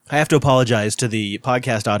I have to apologize to the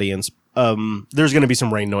podcast audience. There's going to be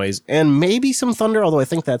some rain noise and maybe some thunder, although I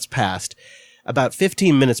think that's past. About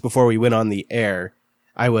 15 minutes before we went on the air,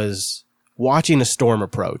 I was watching a storm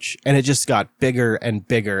approach, and it just got bigger and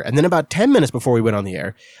bigger. And then about 10 minutes before we went on the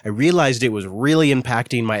air, I realized it was really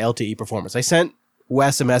impacting my LTE performance. I sent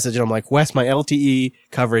Wes a message, and I'm like, Wes, my LTE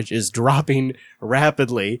coverage is dropping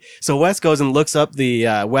rapidly. So Wes goes and looks up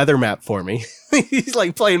the weather map for me. He's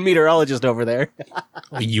like playing meteorologist over there.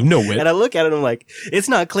 You know it. And I look at it, and I'm like, it's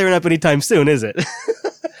not clearing up anytime soon, is it?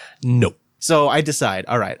 Nope. So I decide,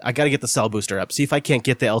 all right, I got to get the cell booster up, see if I can't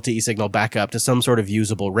get the LTE signal back up to some sort of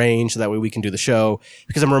usable range so that way we can do the show.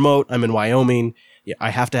 Because I'm remote, I'm in Wyoming, I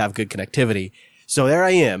have to have good connectivity. So there I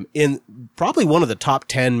am in probably one of the top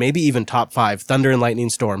 10, maybe even top 5 thunder and lightning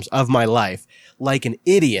storms of my life. Like an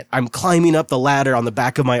idiot, I'm climbing up the ladder on the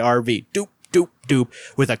back of my RV, doop, doop, doop,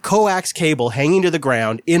 with a coax cable hanging to the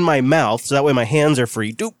ground in my mouth, so that way my hands are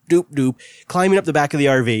free, doop, doop, doop, climbing up the back of the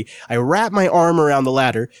RV. I wrap my arm around the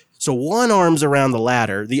ladder. So one arm's around the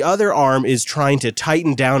ladder, the other arm is trying to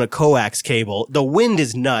tighten down a coax cable. The wind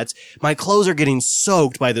is nuts. My clothes are getting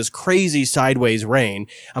soaked by this crazy sideways rain.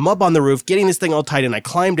 I'm up on the roof, getting this thing all tight, and I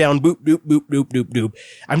climb down, boop, doop, boop, doop, doop, doop.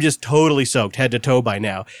 I'm just totally soaked, head to toe by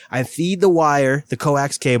now. I feed the wire, the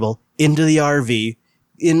coax cable, into the RV,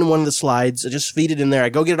 in one of the slides. I just feed it in there. I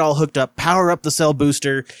go get it all hooked up, power up the cell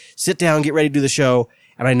booster, sit down, get ready to do the show,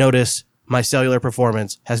 and I notice my cellular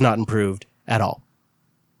performance has not improved at all.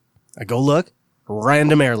 I go look,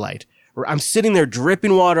 random air light. I'm sitting there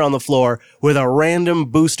dripping water on the floor with a random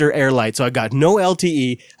booster air light. So I got no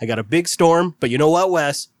LTE. I got a big storm. But you know what,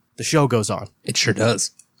 Wes? The show goes on. It sure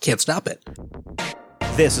does. Can't stop it.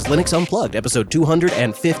 This is Linux Unplugged, episode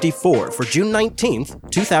 254 for June 19th,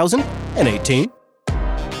 2018.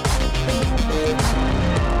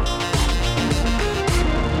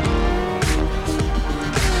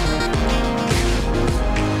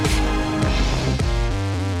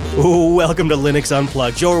 Ooh, welcome to Linux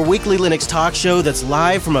Unplugged, your weekly Linux talk show that's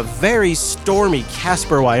live from a very stormy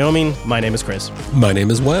Casper, Wyoming. My name is Chris. My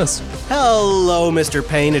name is Wes. Hello, Mr.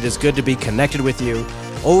 Payne. It is good to be connected with you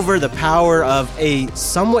over the power of a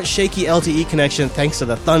somewhat shaky LTE connection thanks to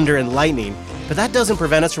the thunder and lightning. But that doesn't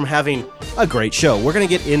prevent us from having a great show. We're going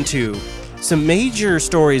to get into some major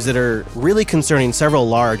stories that are really concerning several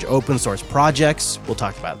large open source projects. We'll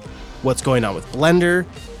talk about what's going on with Blender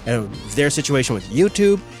and their situation with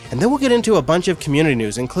YouTube. And then we'll get into a bunch of community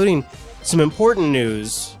news, including some important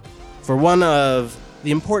news for one of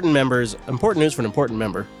the important news for an important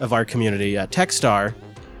member of our community, Techstar.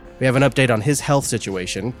 We have an update on his health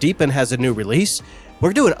situation. Deepin has a new release.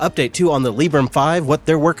 We're doing an update, too, on the Librem 5, what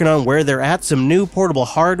they're working on, where they're at, some new portable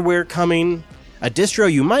hardware coming, a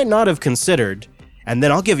distro you might not have considered, and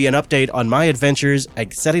then I'll give you an update on my adventures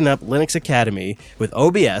at setting up Linux Academy with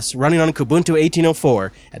OBS, running on Kubuntu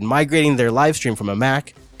 18.04, and migrating their live stream from a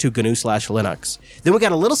Mac to GNU/Linux. Then we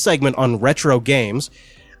got a little segment on retro games.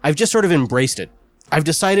 I've just sort of embraced it. I've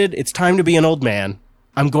decided it's time to be an old man.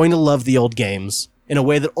 I'm going to love the old games in a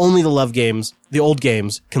way that only the old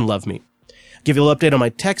games can love me. Give you a little update on my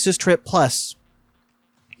Texas trip, plus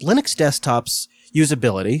Linux desktops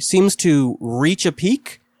usability seems to reach a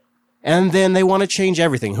peak, and then they want to change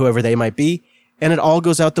everything, whoever they might be, and it all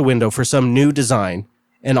goes out the window for some new design,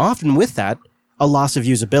 and often with that, a loss of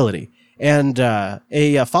usability. And a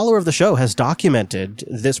follower of the show has documented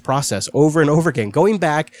this process over and over again, going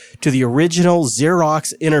back to the original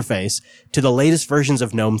Xerox interface to the latest versions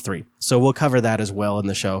of GNOME 3. So we'll cover that as well in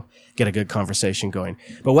the show, get a good conversation going.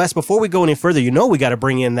 But Wes, before we go any further, you know we got to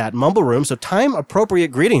bring in that mumble room, so time-appropriate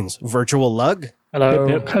greetings, Virtual Lug.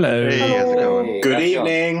 Hello. Hello. Hey, how's it going? Good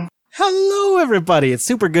evening. Hello, everybody. It's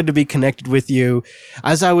super good to be connected with you.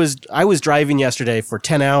 As I was driving yesterday for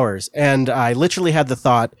 10 hours, and I literally had the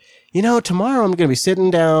thought, you know, tomorrow I'm going to be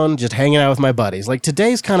sitting down, just hanging out with my buddies. Like,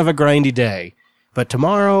 today's kind of a grindy day, but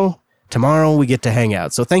tomorrow we get to hang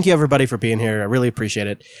out. So thank you, everybody, for being here. I really appreciate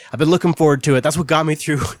it. I've been looking forward to it. That's what got me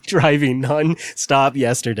through driving non-stop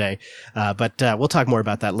yesterday. But we'll talk more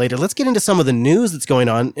about that later. Let's get into some of the news that's going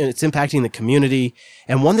on, and it's impacting the community.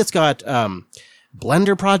 And one that's got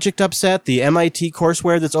Blender project upset. The MIT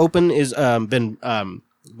courseware that's open is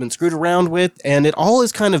been screwed around with, and it all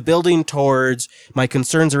is kind of building towards my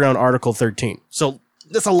concerns around Article 13. So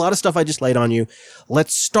that's a lot of stuff I just laid on you.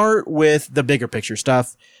 Let's start with the bigger picture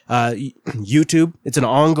stuff. YouTube, it's an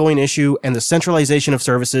ongoing issue, and the centralization of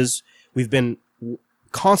services. We've been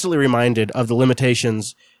constantly reminded of the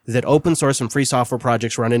limitations that open source and free software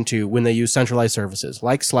projects run into when they use centralized services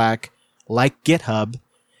like Slack, like GitHub,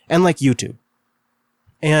 and like YouTube.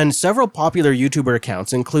 And several popular YouTuber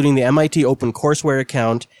accounts, including the MIT OpenCourseWare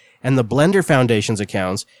account and the Blender Foundation's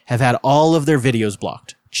accounts have had all of their videos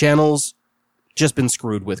blocked. Channels just been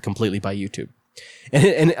screwed with completely by YouTube.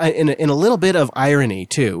 And in a little bit of irony,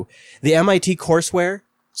 too, the MIT courseware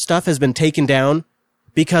stuff has been taken down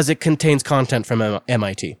because it contains content from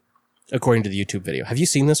MIT, according to the YouTube video. Have you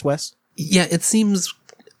seen this, Wes? Yeah, it seems...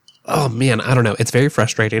 Oh, man, I don't know. It's very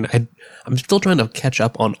frustrating. I'm still trying to catch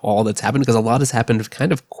up on all that's happened because a lot has happened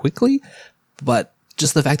kind of quickly, but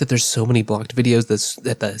just the fact that there's so many blocked videos,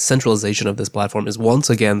 that the centralization of this platform is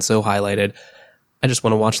once again so highlighted. I just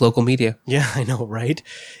want to watch local media. Yeah, I know, right?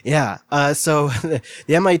 Yeah. So the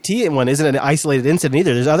MIT one isn't an isolated incident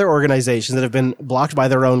either. There's other organizations that have been blocked by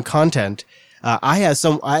their own content.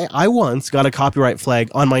 I once got a copyright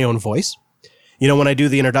flag on my own voice. You know, when I do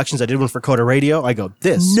the introductions, I did one for Coda Radio. I go,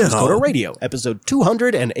 this is Coda Radio, episode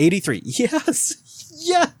 283.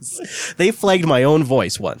 Yes. They flagged my own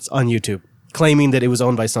voice once on YouTube, claiming that it was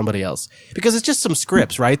owned by somebody else. Because it's just some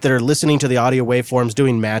scripts, right, that are listening to the audio waveforms,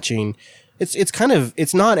 doing matching.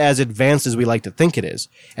 It's not as advanced as we like to think it is.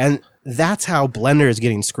 And that's how Blender is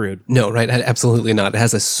getting screwed. No, right? Absolutely not. It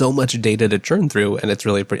has so much data to churn through, and it's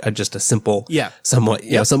really just a simple,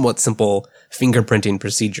 somewhat simple fingerprinting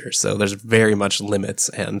procedure. So there's very much limits,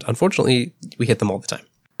 and unfortunately, we hit them all the time.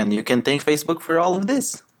 And you can thank Facebook for all of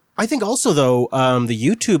this. I think also, though, the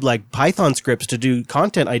YouTube, like Python scripts to do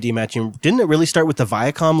content ID matching, didn't it really start with the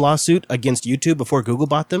Viacom lawsuit against YouTube before Google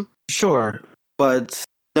bought them? Sure, but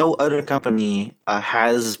no other company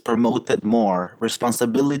has promoted more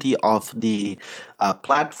responsibility of the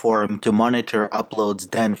platform to monitor uploads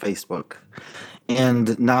than Facebook.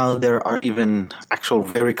 And now there are even actual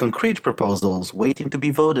very concrete proposals waiting to be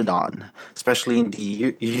voted on, especially in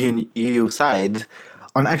the EU side,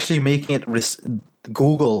 on actually making it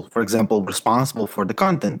Google, for example, responsible for the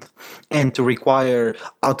content, and to require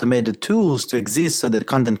automated tools to exist so that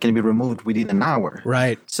content can be removed within an hour.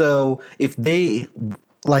 Right. So if they,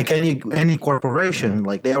 like any corporation,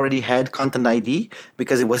 like they already had Content ID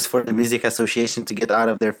because it was for the Music Association to get out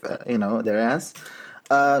of their their ass.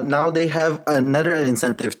 Now they have another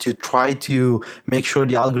incentive to try to make sure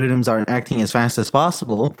the algorithms are acting as fast as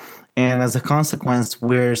possible. And as a consequence,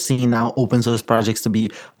 we're seeing now open source projects to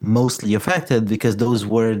be mostly affected because those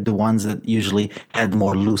were the ones that usually had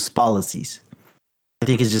more loose policies. I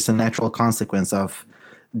think it's just a natural consequence of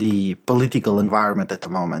the political environment at the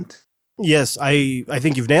moment. Yes, I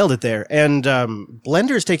think you've nailed it there. And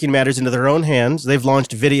Blender is taking matters into their own hands. They've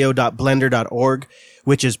launched video.blender.org,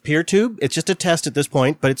 which is PeerTube. It's just a test at this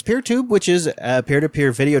point, but it's PeerTube, which is a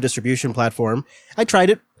peer-to-peer video distribution platform. I tried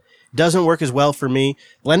it. Doesn't work as well for me.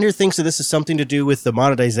 Blender thinks that this is something to do with the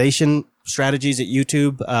monetization strategies at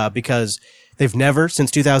YouTube, because they've never,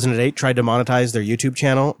 since 2008, tried to monetize their YouTube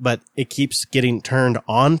channel, but it keeps getting turned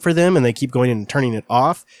on for them, and they keep going and turning it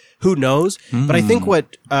off. Who knows? But I think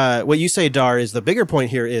what you say, Dar, is the bigger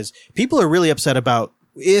point here is people are really upset about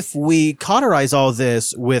if we cauterize all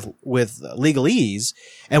this with legalese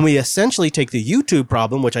and we essentially take the YouTube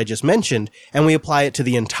problem, which I just mentioned, and we apply it to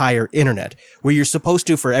the entire internet, where you're supposed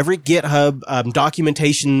to, for every GitHub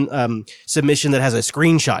documentation submission that has a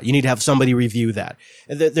screenshot, you need to have somebody review that.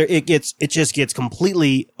 It just gets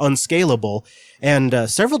completely unscalable, and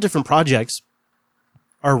several different projects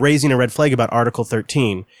are raising a red flag about Article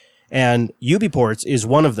 13. And UbiPorts is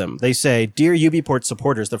one of them. They say, "Dear UbiPorts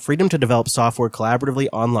supporters, the freedom to develop software collaboratively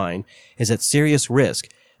online is at serious risk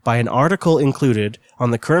by an article included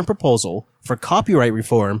on the current proposal for copyright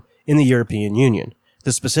reform in the European Union.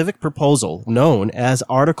 The specific proposal, known as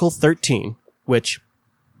Article 13, which,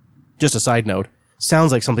 just a side note,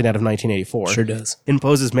 sounds like something out of 1984. Sure does.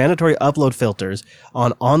 Imposes mandatory upload filters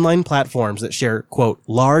on online platforms that share, quote,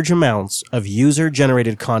 large amounts of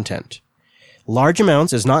user-generated content. Large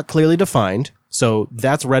amounts is not clearly defined, so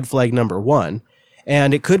that's red flag number one.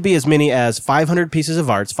 And it could be as many as 500 pieces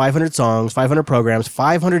of arts, 500 songs, 500 programs,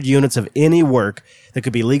 500 units of any work that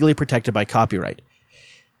could be legally protected by copyright.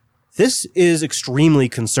 This is extremely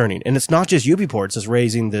concerning, and it's not just UbiPorts that's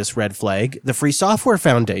raising this red flag. The Free Software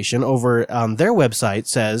Foundation over on their website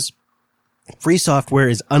says free software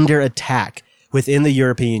is under attack within the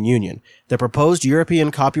European Union. The proposed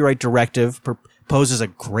European Copyright Directive poses a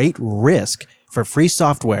great risk for free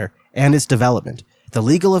software and its development. The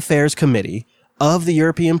Legal Affairs Committee of the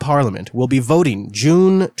European Parliament will be voting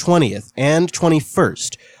June 20th and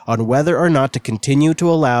 21st on whether or not to continue to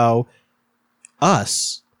allow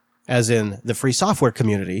us, as in the free software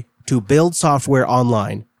community, to build software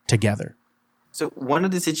online together. So one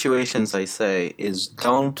of the situations I say is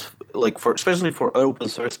especially for open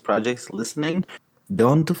source projects listening,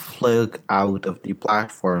 don't flug out of the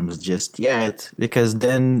platforms just yet, because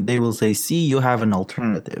then they will say, see, you have an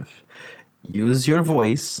alternative. Use your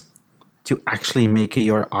voice to actually make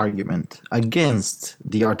your argument against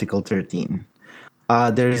the Article 13.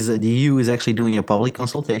 The EU is actually doing a public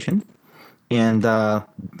consultation, and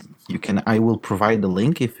I will provide the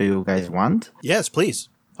link if you guys want. Yes, please.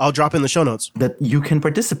 I'll drop in the show notes. That you can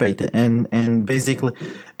participate and basically,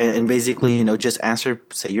 just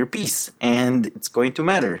say your piece, and it's going to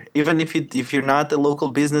matter. Even if you're not a local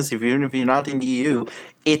business, even if you're not in the EU,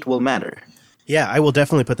 it will matter. Yeah, I will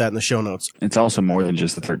definitely put that in the show notes. It's also more than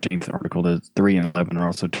just the 13th article. The 3 and 11 are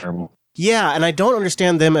also terrible. Yeah, and I don't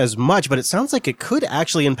understand them as much, but it sounds like it could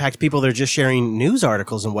actually impact people that are just sharing news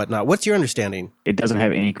articles and whatnot. What's your understanding? It doesn't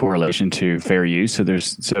have any correlation to fair use.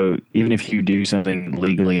 So even if you do something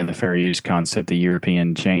legally in the fair use concept, the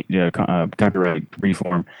European copyright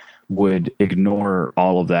reform would ignore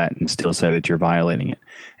all of that and still say that you're violating it.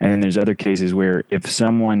 And then there's other cases where if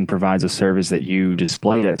someone provides a service that you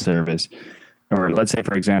display that service, or let's say,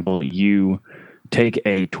 for example, you take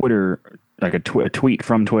a Twitter a tweet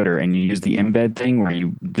from Twitter, and you use the embed thing where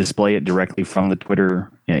you display it directly from the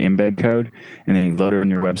Twitter embed code, and then you load it on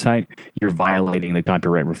your website, you're violating the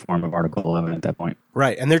copyright reform of Article 11 at that point.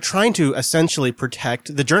 Right, and they're trying to essentially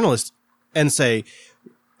protect the journalist and say,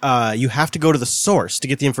 you have to go to the source to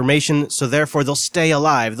get the information, so therefore they'll stay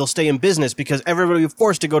alive, they'll stay in business because everybody will be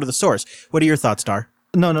forced to go to the source. What are your thoughts, Dar?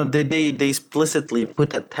 No, they explicitly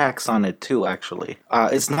put a tax on it too. Actually,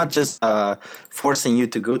 it's not just forcing you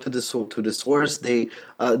to go to the source. They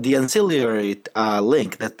the ancillary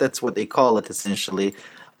link, that's what they call it essentially,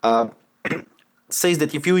 says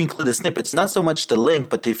that if you include a snippet, it's not so much the link,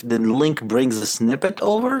 but if the link brings a snippet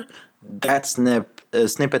over, that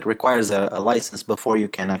snippet requires a license before you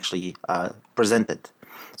can actually present it.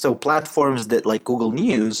 So platforms that like Google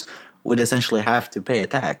News would essentially have to pay a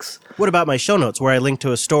tax. What about my show notes where I link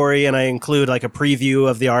to a story and I include like a preview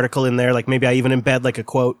of the article in there? Like maybe I even embed like a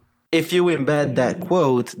quote. If you embed that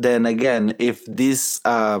quote, then again, if this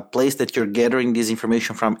place that you're gathering this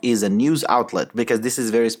information from is a news outlet, because this is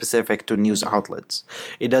very specific to news outlets,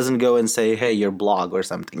 it doesn't go and say, hey, your blog or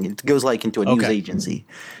something. It goes like into a news agency.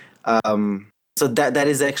 So that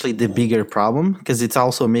is actually the bigger problem, because it's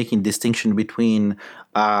also making distinction between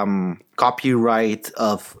copyright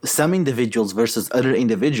of some individuals versus other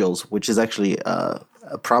individuals, which is actually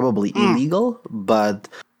probably illegal, but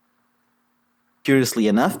curiously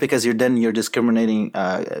enough, because you're discriminating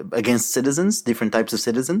against citizens, different types of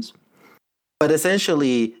citizens. But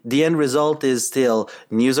essentially, the end result is still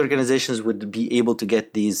news organizations would be able to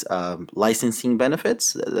get these licensing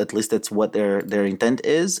benefits. At least that's what their intent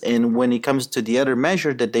is. And when it comes to the other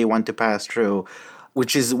measure that they want to pass through,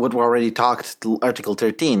 which is what we already talked, Article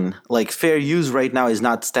 13, like fair use right now is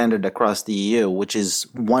not standard across the EU, which is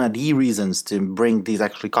one of the reasons to bring these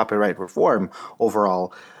actually copyright reform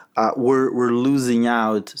overall. We're losing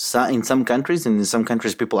out in some countries, and in some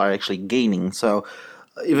countries people are actually gaining. So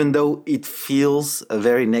even though it feels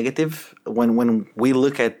very negative when we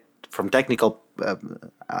look at from technical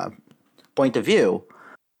point of view,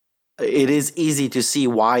 it is easy to see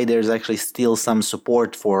why there's actually still some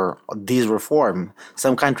support for this reform.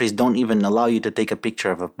 Some countries don't even allow you to take a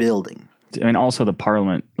picture of a building. And also the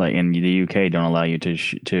parliament, like in the UK, don't allow you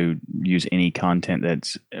to use any content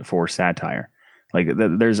that's for satire. Like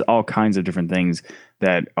there's all kinds of different things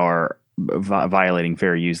that are violating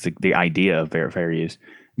fair use, the idea of fair use.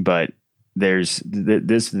 But there's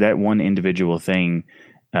that one individual thing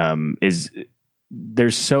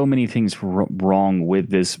there's so many things wrong with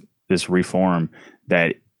this reform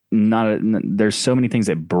that there's so many things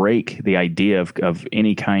that break the idea of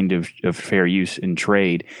any kind of fair use in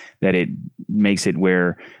trade, that it makes it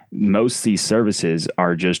where most of these services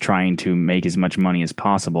are just trying to make as much money as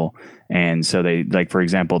possible. And so they, like, for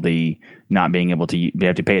example, the not being able to, they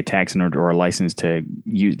have to pay a tax in order or a license to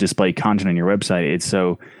display content on your website. It's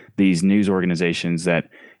so these news organizations that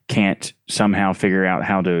can't somehow figure out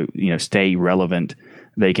how to, stay relevant,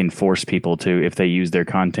 they can force people to, if they use their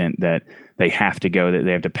content, that they have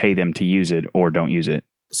to pay them to use it or don't use it.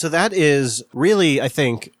 So that is really, I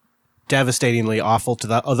think, devastatingly awful to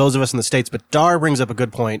those of us in the States. But Dar brings up a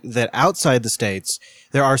good point that outside the States,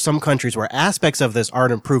 there are some countries where aspects of this are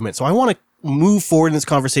an improvement. So I want to move forward in this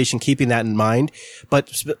conversation, keeping that in mind.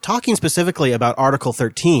 But talking specifically about Article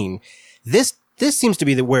 13, this seems to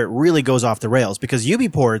be where it really goes off the rails, because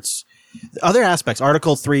UBports, other aspects,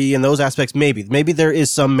 Article 3 and those aspects, maybe there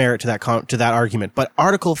is some merit to that argument. But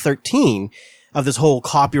Article 13 of this whole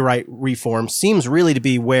copyright reform seems really to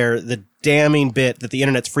be where the damning bit that the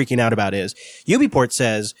internet's freaking out about is. UBport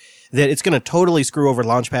says that it's going to totally screw over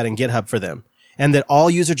Launchpad and GitHub for them. and that all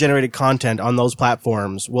user-generated content on those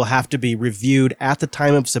platforms will have to be reviewed at the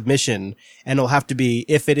time of submission, and it'll have to be,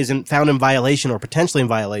 if it isn't found in violation or potentially in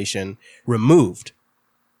violation, removed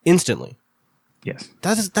instantly. Yes.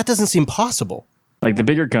 That doesn't seem possible. Like the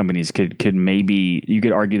bigger companies could maybe, you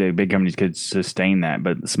could argue that big companies could sustain that,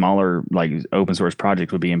 but smaller like open source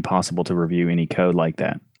projects would be impossible to review any code like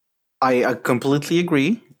that. I completely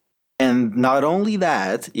agree. And not only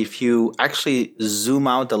that, if you actually zoom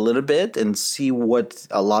out a little bit and see what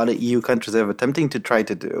a lot of EU countries are attempting to try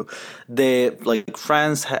to do, they like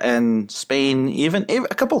France and Spain, even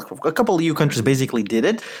a couple EU countries basically did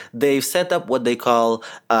it. They've set up what they call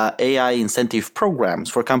AI incentive programs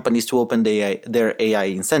for companies to open their AI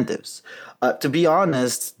incentives. To be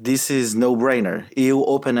honest, this is no-brainer. You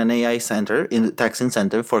open an AI center in tax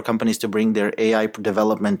incentive for companies to bring their AI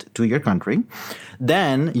development to your country.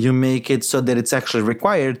 Then you make it so that it's actually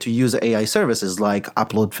required to use AI services like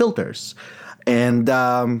upload filters. And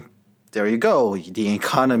there you go. The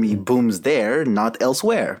economy booms there, not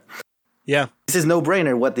elsewhere. Yeah. This is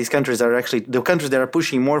no-brainer. What these countries are actually, the countries that are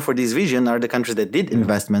pushing more for this vision are the countries that did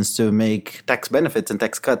investments to make tax benefits and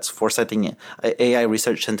tax cuts for setting AI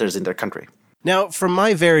research centers in their country. Now, from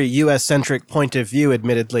my very US-centric point of view,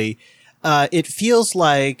 admittedly, it feels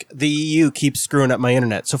like the EU keeps screwing up my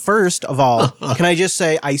internet. So first of all, can I just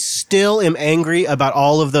say I still am angry about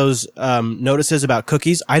all of those notices about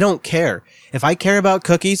cookies. I don't care. If I care about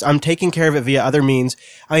cookies, I'm taking care of it via other means.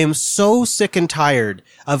 I am so sick and tired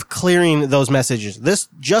of clearing those messages.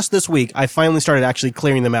 Just this week, I finally started actually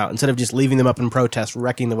clearing them out instead of just leaving them up in protest,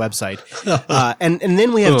 wrecking the website. And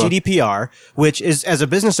then we have GDPR, which is, as a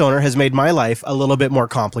business owner, has made my life a little bit more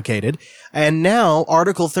complicated. And now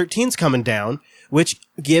Article 13's coming down, which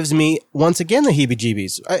gives me once again the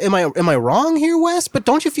heebie-jeebies. Am I wrong here, Wes? But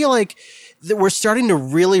don't you feel like that we're starting to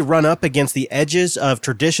really run up against the edges of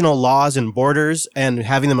traditional laws and borders and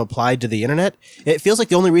having them applied to the internet? It feels like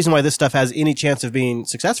the only reason why this stuff has any chance of being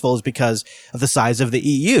successful is because of the size of the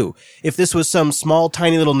EU. If this was some small,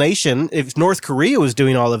 tiny little nation, if North Korea was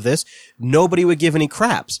doing all of this, nobody would give any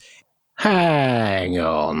craps. Hang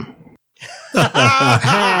on.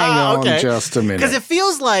 Hang on just a minute. Because it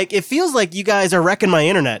feels like you guys are wrecking my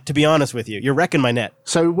internet, to be honest with you. You're wrecking my net.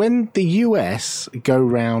 So when the US go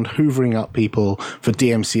round hoovering up people for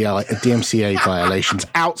DMCA violations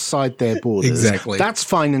outside their borders, Exactly. that's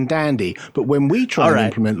fine and dandy. But when we try and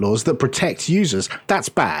implement laws that protect users, that's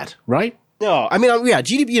bad, right? No, I mean, yeah,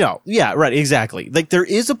 yeah, right, exactly. Like, there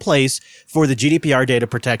is a place for the GDPR data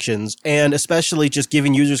protections and especially just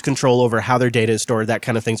giving users control over how their data is stored, that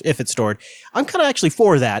kind of things, if it's stored. I'm kind of actually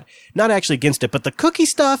for that, not actually against it. But the cookie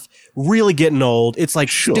stuff, really getting old. It's like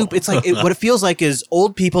stupid. It's like, what it feels like is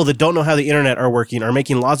old people that don't know how the internet are working are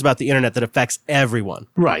making laws about the internet that affects everyone.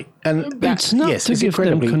 Right. And it's not to give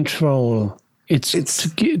them control. It's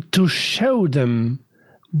to show them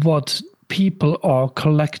what people are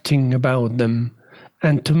collecting about them,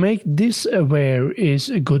 and to make this aware is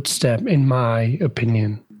a good step in my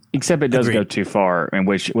opinion. Except it does go too far, in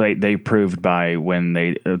which they proved by when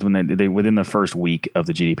they within the first week of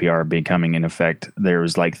the GDPR becoming in effect, there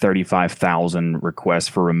was like 35,000 requests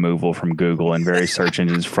for removal from Google and various search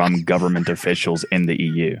engines from government officials in the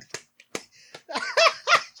EU.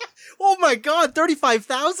 Oh my God,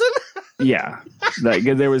 35,000? Yeah, like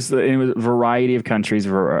it was a variety of countries,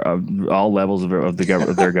 all levels of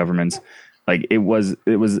their governments. Like it was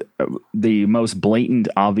the most blatant,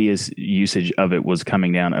 obvious usage of it was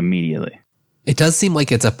coming down immediately. It does seem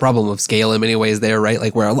like it's a problem of scale in many ways there, right?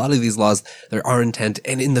 Like where a lot of these laws, there are intent,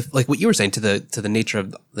 and in the, like what you were saying, to the nature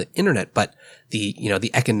of the internet, but the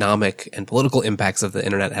economic and political impacts of the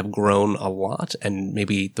internet have grown a lot, and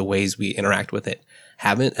maybe the ways we interact with it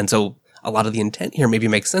haven't. And so a lot of the intent here maybe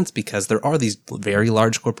makes sense because there are these very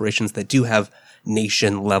large corporations that do have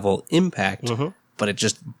nation level impact, but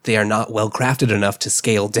they are not well crafted enough to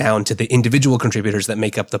scale down to the individual contributors that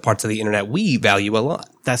make up the parts of the internet we value a lot.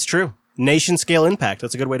 That's true. Nation scale impact.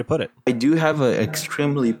 That's a good way to put it. I do have an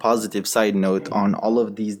extremely positive side note on all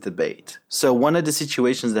of these debates. So one of the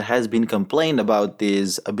situations that has been complained about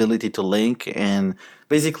is ability to link and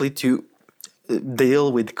basically to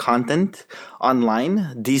deal with content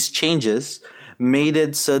online. These changes made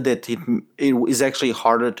it so that it is actually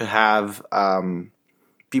harder to have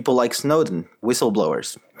people like Snowden,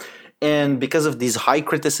 whistleblowers. And because of these high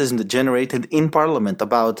criticism that generated in Parliament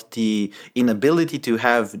about the inability to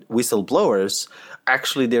have whistleblowers,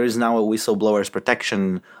 actually there is now a whistleblowers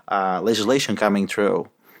protection legislation coming through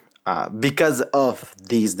because of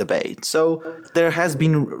these debates. So there has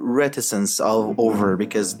been reticence over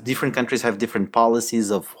because different countries have different policies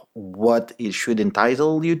of what it should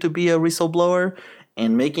entitle you to be a whistleblower.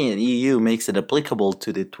 and making it EU makes it applicable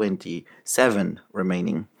to the 27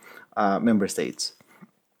 remaining member states.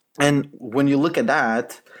 And when you look at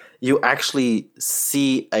that, you actually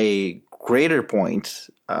see a greater point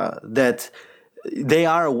that they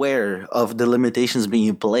are aware of the limitations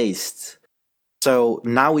being placed. So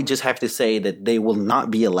now we just have to say that they will not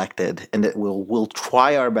be elected, and that we'll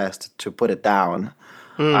try our best to put it down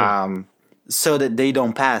so that they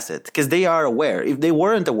don't pass it. Because they are aware. If they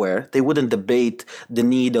weren't aware, they wouldn't debate the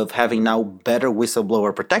need of having now better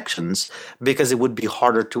whistleblower protections, because it would be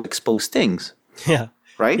harder to expose things. Yeah.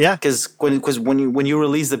 Right? Yeah. Because when you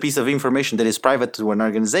release the piece of information that is private to an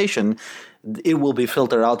organization, it will be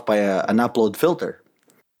filtered out by an upload filter.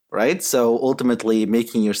 Right? So ultimately,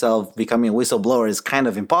 making yourself becoming a whistleblower is kind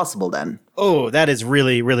of impossible then. Oh, that is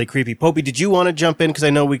really, really creepy. Popey, did you want to jump in? Because I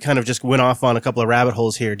know we kind of just went off on a couple of rabbit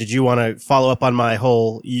holes here. Did you want to follow up on my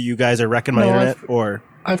whole, you guys are wrecking my internet? Or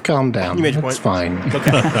I've calmed down. You made your That's point. fine.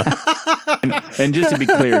 Okay. And just to be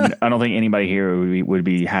clear, I don't think anybody here would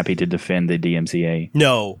be happy to defend the DMCA.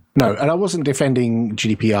 No. No, and I wasn't defending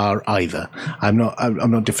GDPR either. I'm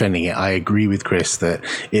not defending it. I agree with Chris that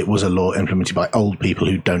it was a law implemented by old people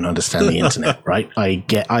who don't understand the internet, right? I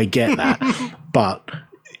get that. But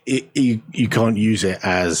you can't use it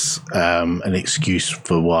as an excuse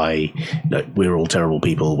for why we're all terrible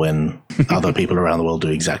people when other people around the world do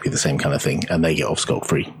exactly the same kind of thing and they get off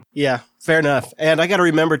scot-free. Yeah, fair enough. And I got to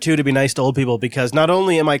remember, too, to be nice to old people, because not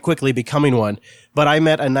only am I quickly becoming one, but I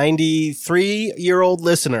met a 93-year-old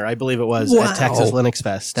listener, I believe it was, at Texas Linux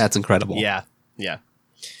Fest. That's incredible. Yeah.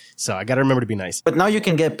 So I got to remember to be nice. But now you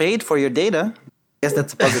can get paid for your data. I guess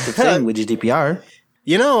that's a positive thing with GDPR.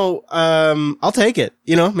 I'll take it.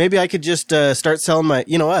 Maybe I could just start selling my,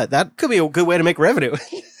 that could be a good way to make revenue.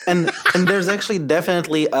 And there's actually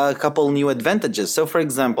definitely a couple new advantages. So, for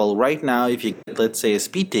example, right now, if you get, let's say, a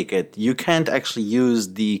speed ticket, you can't actually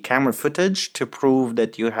use the camera footage to prove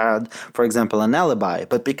that you had, for example, an alibi.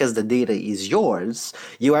 But because the data is yours,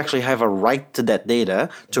 you actually have a right to that data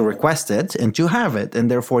to request it and to have it. And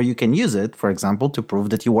therefore, you can use it, for example, to prove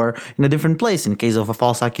that you were in a different place in case of a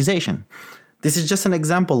false accusation. This is just an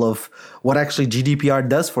example of what actually GDPR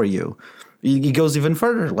does for you. It goes even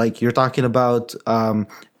further. Like you're talking about,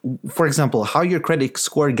 for example, how your credit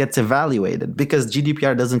score gets evaluated. Because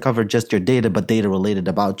GDPR doesn't cover just your data, but data related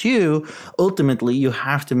about you. Ultimately, you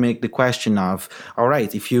have to make the question of, all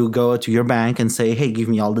right, if you go to your bank and say, hey, give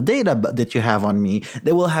me all the data that you have on me,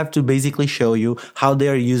 they will have to basically show you how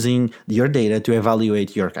they're using your data to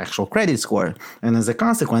evaluate your actual credit score. And as a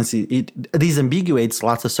consequence, it disambiguates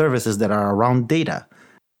lots of services that are around data.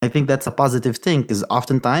 I think that's a positive thing, because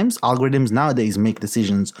oftentimes algorithms nowadays make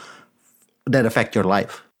decisions that affect your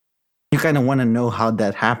life. You kind of want to know how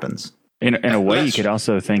that happens. In a way, you could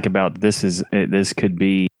also think about this could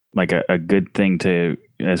be like a good thing to,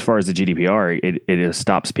 as far as the GDPR, it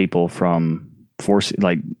stops people from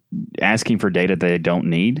asking for data they don't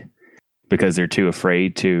need because they're too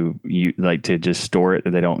afraid to just store it,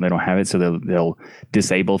 that they don't have it, so they'll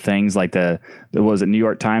disable things like was it New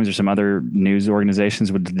York Times or some other news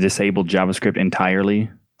organizations would disable JavaScript entirely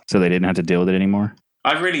so they didn't have to deal with it anymore.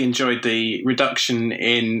 I've really enjoyed the reduction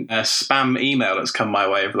in spam email that's come my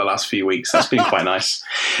way over the last few weeks. That's been quite nice.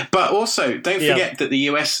 But also, don't forget that the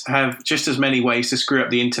US have just as many ways to screw up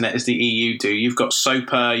the internet as the EU do. You've got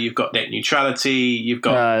SOPA, you've got net neutrality, you've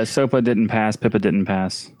got... SOPA didn't pass, PIPA didn't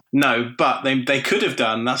pass. No, but they could have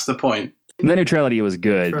done. That's the point. Net neutrality was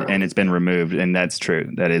good, and it's been removed, and that's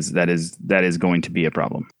true. That is going to be a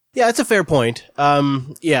problem. Yeah, it's a fair point.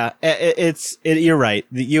 You're right.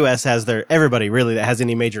 The U.S. has everybody really that has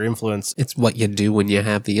any major influence. It's what you do when you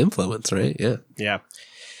have the influence, right? Yeah. Yeah.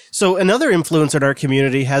 So another influence in our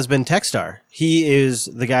community has been Techstar. He is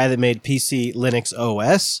the guy that made PC Linux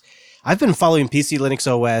OS. I've been following PC Linux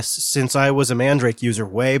OS since I was a Mandrake user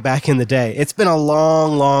way back in the day. It's been a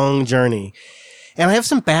long, long journey. And I have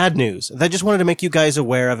some bad news. I just wanted to make you guys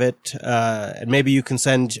aware of it. And maybe you can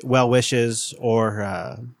send well wishes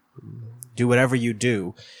or do whatever you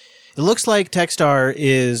do. It looks like Techstar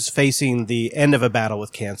is facing the end of a battle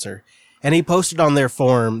with cancer. And he posted on their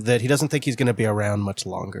forum that he doesn't think he's going to be around much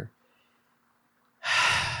longer.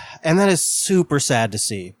 And that is super sad to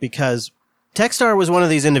see, because Techstar was one of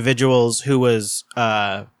these individuals who was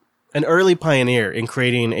an early pioneer in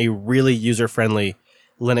creating a really user-friendly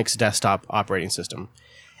Linux desktop operating system.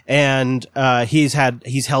 And he's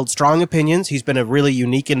held strong opinions. He's been a really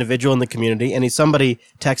unique individual in the community, and he's somebody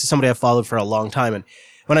I've followed for a long time. And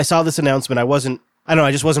when I saw this announcement,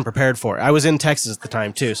 I just wasn't prepared for it. I was in Texas at the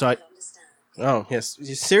time too, so oh yes.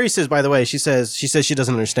 Siri says, by the way, she says she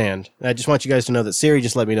doesn't understand. I just want you guys to know that Siri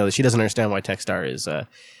just let me know that she doesn't understand why Techstar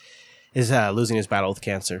is losing his battle with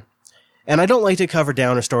cancer. And I don't like to cover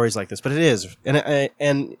downer stories like this, but it is.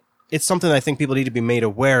 And it's something I think people need to be made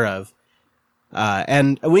aware of.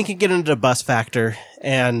 And we can get into the bus factor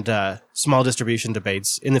and small distribution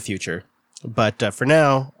debates in the future. But for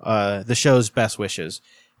now, the show's best wishes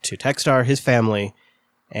to Techstar, his family,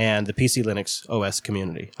 and the PC Linux OS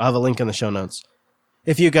community. I'll have a link in the show notes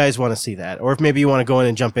if you guys want to see that. Or if maybe you want to go in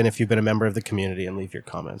and jump in if you've been a member of the community and leave your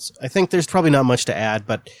comments. I think there's probably not much to add,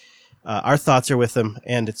 but our thoughts are with them,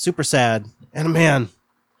 and it's super sad. And man,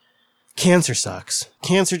 cancer sucks.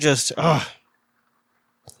 Cancer just,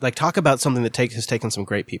 like, talk about something that has taken some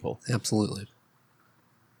great people. Absolutely.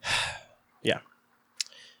 Yeah.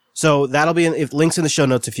 So that'll be links in the show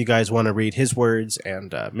notes if you guys want to read his words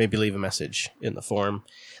and maybe leave a message in the forum.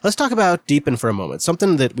 Let's talk about Deepin for a moment,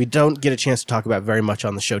 something that we don't get a chance to talk about very much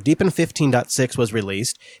on the show. Deepin 15.6 was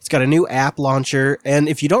released. It's got a new app launcher. And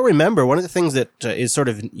if you don't remember, one of the things that is sort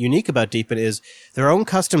of unique about Deepin is their own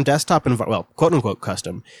custom desktop environment, well, quote unquote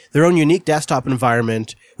custom, their own unique desktop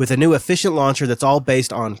environment with a new efficient launcher that's all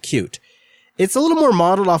based on Qt. It's a little more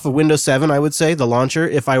modeled off of Windows 7, I would say, the launcher,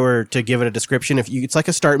 if I were to give it a description. It's like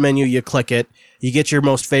a start menu, you click it, you get your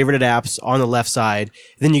most favorited apps on the left side,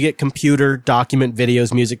 then you get computer, document,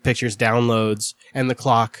 videos, music, pictures, downloads, and the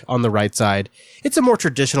clock on the right side. It's a more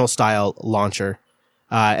traditional style launcher.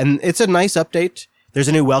 And it's a nice update. There's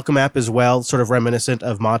a new welcome app as well, sort of reminiscent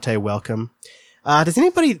of Mate Welcome. Does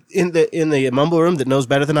anybody in the Mumble Room that knows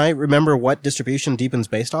better than I remember what distribution Deepin's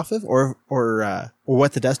based off of, or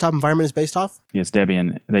what the desktop environment is based off? Yes,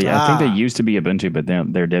 Debian. I think they used to be Ubuntu, but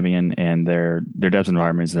they're Debian, and their devs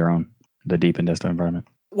environment is their own, the Deepin desktop environment.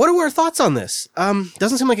 What are our thoughts on this?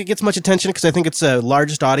 Doesn't seem like it gets much attention because I think its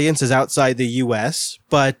largest audience is outside the U.S.,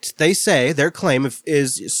 but they say their claim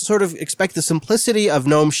is sort of expect the simplicity of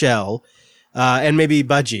GNOME Shell. And maybe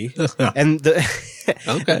Budgie, and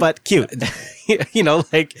okay. But cute,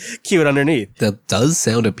 like cute underneath. That does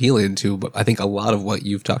sound appealing to, I think, a lot of what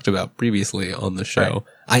you've talked about previously on the show. Right.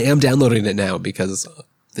 I am downloading it now because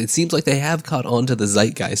it seems like they have caught on to the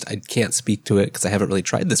zeitgeist. I can't speak to it because I haven't really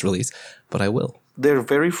tried this release, but I will. They're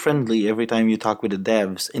very friendly every time you talk with the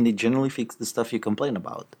devs, and they generally fix the stuff you complain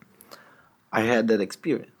about. I had that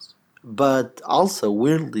experience. But also,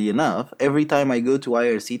 weirdly enough, every time I go to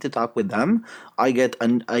IRC to talk with them, I get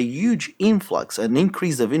a huge influx, an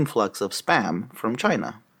increase of influx of spam from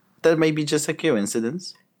China. That may be just a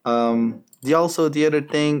coincidence. The other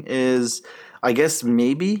thing is, I guess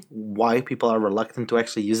maybe why people are reluctant to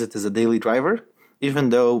actually use it as a daily driver, even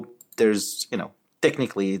though there's,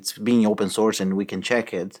 technically it's being open source and we can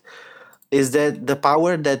check it. Is that the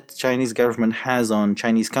power that Chinese government has on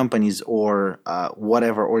Chinese companies or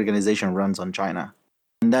whatever organization runs on China.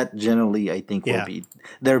 And that generally, I think, will be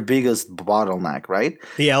their biggest bottleneck, right?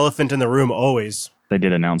 The elephant in the room always. They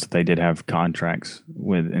did announce that they did have contracts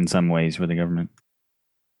in some ways with the government.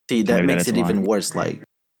 See, that makes it even worse.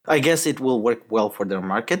 I guess it will work well for their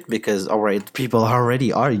market because, all right, people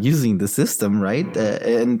already are using the system, right?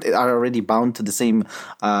 And are already bound to the same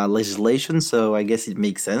legislation. So I guess it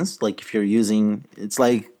makes sense. Like if you're using, it's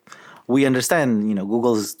like we understand,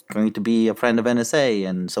 Google is going to be a friend of NSA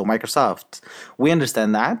and so Microsoft. We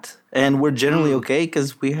understand that. And we're generally okay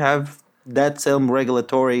because we have that same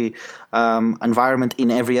regulatory environment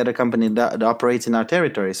in every other company that operates in our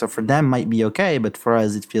territory. So for them might be okay, but for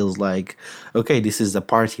us it feels like, okay, this is a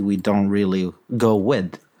party we don't really go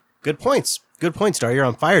with. Good points, Dar. You're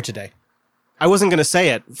on fire today. I wasn't going to say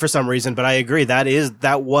it for some reason, but I agree.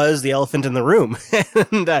 That was the elephant in the room.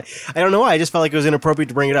 And I don't know why. I just felt like it was inappropriate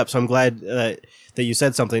to bring it up. So I'm glad that you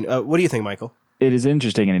said something. What do you think, Michael? It is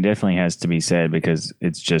interesting, and it definitely has to be said because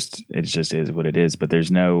it just is what it is. But there's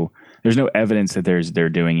no evidence that they're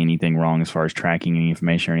doing anything wrong as far as tracking any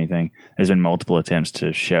information or anything. There's been multiple attempts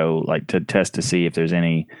to show, to test to see if there's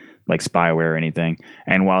any spyware or anything.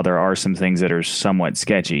 And while there are some things that are somewhat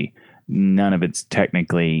sketchy, none of it's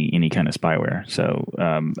technically any kind of spyware. So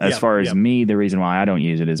as far as me, the reason why I don't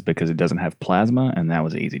use it is because it doesn't have Plasma, and that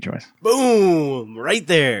was an easy choice. Boom! Right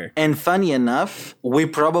there. And funny enough, we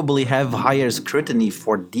probably have higher scrutiny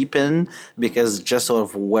for Deepin because just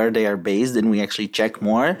of where they are based, and we actually check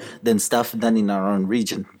more than stuff done in our own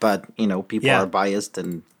region. But, people are biased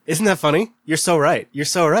and... Isn't that funny? You're so right.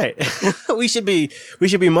 We should be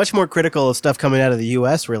much more critical of stuff coming out of the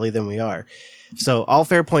U.S. really than we are. So all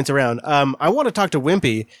fair points around. I want to talk to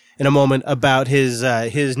Wimpy in a moment about his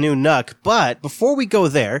new NUC, but before we go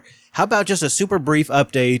there, how about just a super brief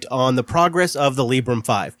update on the progress of the Librem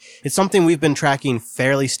 5? It's something we've been tracking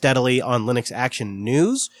fairly steadily on Linux Action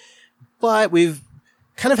News, but we've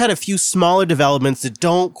kind of had a few smaller developments that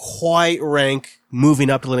don't quite rank moving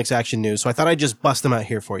up to Linux Action News, so I thought I'd just bust them out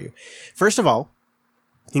here for you. First of all,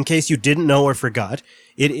 in case you didn't know or forgot,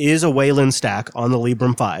 it is a Wayland stack on the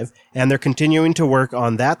Librem 5, and they're continuing to work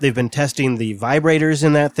on that. They've been testing the vibrators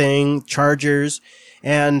in that thing, chargers,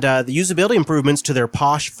 and the usability improvements to their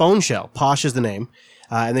Posh phone shell. Posh is the name.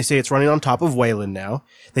 And they say it's running on top of Wayland now.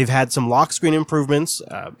 They've had some lock screen improvements.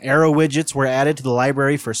 Arrow widgets were added to the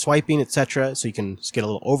library for swiping, etc., so you can just get a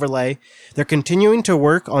little overlay. They're continuing to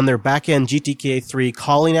work on their backend GTK3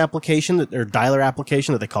 calling application, their dialer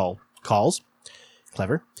application that they call calls.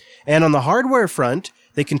 Clever. And on the hardware front,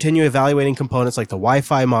 they continue evaluating components like the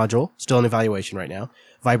Wi-Fi module, still in evaluation right now,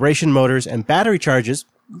 vibration motors, and battery charges.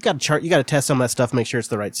 You got to test some of that stuff, make sure it's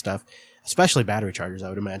the right stuff. Especially battery chargers, I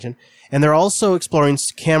would imagine. And they're also exploring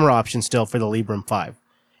camera options still for the Librem 5.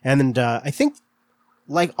 And I think,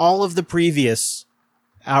 like all of the previous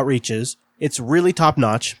outreaches, it's really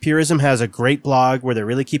top-notch. Purism has a great blog where they're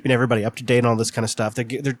really keeping everybody up to date on all this kind of stuff.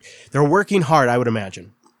 They're working hard, I would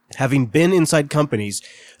imagine. Having been inside companies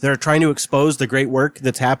that are trying to expose the great work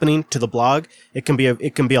that's happening to the blog, it can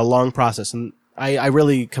be a long process. And I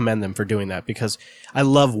really commend them for doing that because I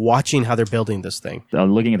love watching how they're building this thing.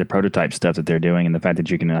 Looking at the prototype stuff that they're doing and the fact that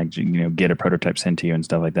you can get a prototype sent to you and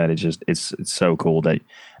stuff like that, it's so cool that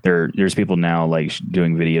there's people now like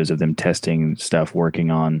doing videos of them testing stuff, working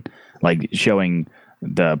on like showing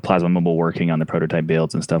the Plasma Mobile working on the prototype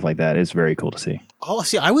builds and stuff like that. It's very cool to see. Oh,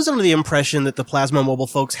 see, I was under the impression that the Plasma Mobile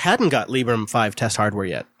folks hadn't got Librem 5 test hardware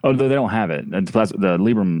yet. Oh, they don't have it. The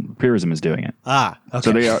Librem Purism is doing it. Ah, okay.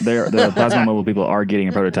 So the Plasma Mobile people are getting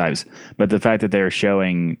the prototypes, but the fact that they're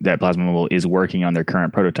showing that Plasma Mobile is working on their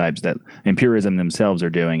current prototypes, that and Purism themselves are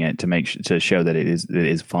doing it to show that it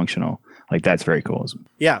is functional. Like that's very cool.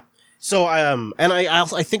 Yeah. So, and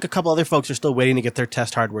I think a couple other folks are still waiting to get their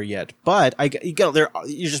test hardware yet, but maybe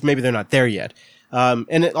they're not there yet.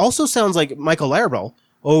 And it also sounds like Michael Larabel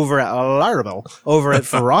over at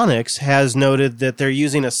Phoronix has noted that they're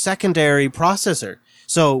using a secondary processor.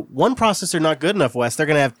 So one processor not good enough, Wes. They're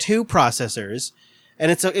going to have two processors. And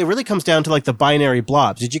it really comes down to like the binary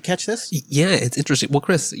blobs. Did you catch this? Yeah, it's interesting. Well,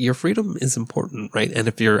 Chris, your freedom is important, right? And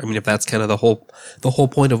if that's kind of the whole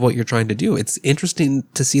point of what you're trying to do, it's interesting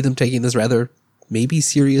to see them taking this rather maybe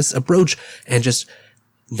serious approach and just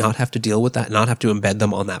not have to deal with that, not have to embed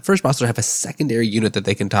them on that first processor, have a secondary unit that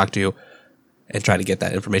they can talk to and try to get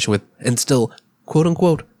that information with, and still, quote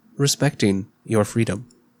unquote, respecting your freedom.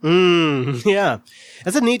 Yeah.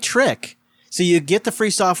 That's a neat trick. So you get the Free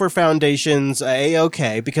Software Foundation's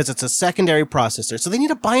A-OK because it's a secondary processor. So they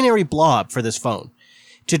need a binary blob for this phone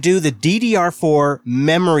to do the DDR4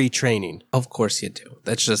 memory training. Of course you do.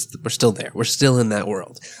 That's just, we're still there. We're still in that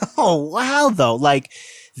world. Oh, wow, though. Like,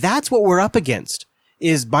 that's what we're up against,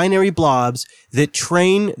 is binary blobs that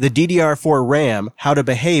train the DDR4 RAM how to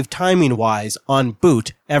behave timing-wise on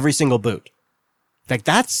boot, every single boot. Like,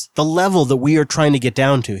 that's the level that we are trying to get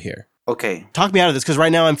down to here. Okay. Talk me out of this, because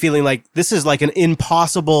right now I'm feeling like this is like an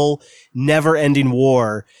impossible, never-ending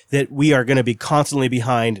war that we are going to be constantly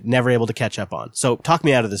behind, never able to catch up on. So talk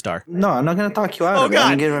me out of this, Dar. No, I'm not going to talk you out of it.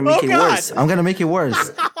 I'm going to make it worse. I'm going to make it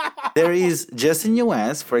worse. There is, just in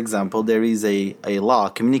US, for example, there is a law,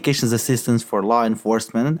 Communications Assistance for Law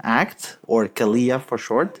Enforcement Act, or CALEA for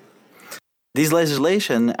short. This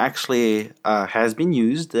legislation actually has been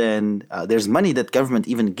used, and there's money that government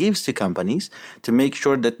even gives to companies to make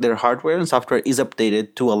sure that their hardware and software is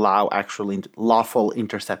updated to allow actually lawful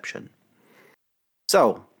interception.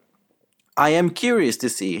 So, I am curious to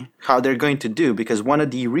see how they're going to do, because one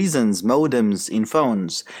of the reasons modems in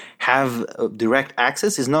phones have direct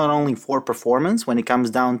access is not only for performance when it comes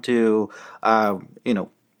down to,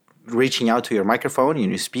 reaching out to your microphone and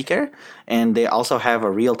your speaker, and they also have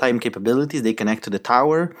a real-time capabilities. They connect to the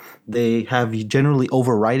tower. They have generally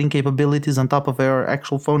overriding capabilities on top of their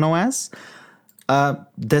actual phone OS.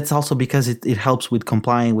 That's also because it helps with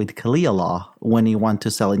complying with CALEA law when you want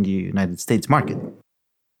to sell in the United States market.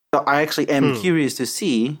 So I actually am curious to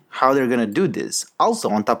see how they're going to do this. Also,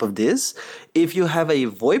 on top of this, if you have a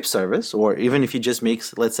VoIP service, or even if you just make,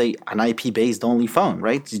 let's say, an IP-based only phone,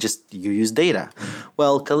 right? You use data.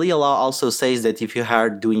 Well, CALEA law also says that if you are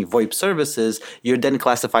doing VoIP services, you're then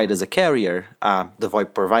classified as a carrier, the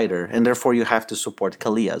VoIP provider, and therefore you have to support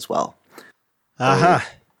CALEA as well. So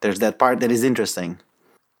there's that part that is interesting,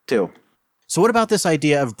 too. So what about this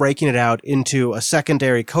idea of breaking it out into a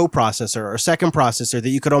secondary coprocessor or second processor that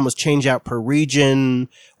you could almost change out per region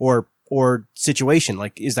or situation?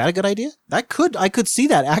 Like, is that a good idea? I could see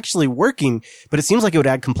that actually working, but it seems like it would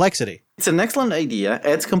add complexity. It's an excellent idea.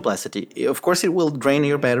 Adds complexity. Of course, it will drain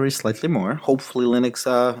your battery slightly more. Hopefully, Linux,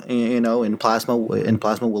 in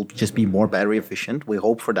Plasma will just be more battery efficient. We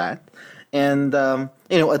hope for that. And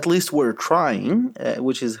at least we're trying,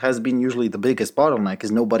 which has been usually the biggest bottleneck,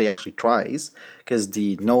 because nobody actually tries, because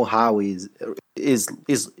the know-how is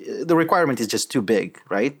the requirement is just too big,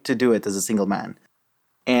 right, to do it as a single man.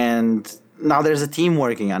 And now there's a team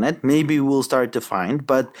working on it. Maybe we'll start to find,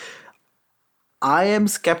 but I am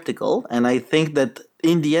skeptical, and I think that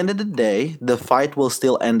in the end of the day, the fight will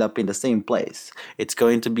still end up in the same place. It's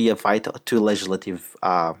going to be a fight to legislative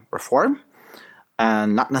reform,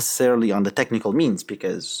 and not necessarily on the technical means,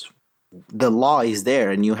 because the law is there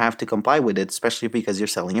and you have to comply with it, especially because you're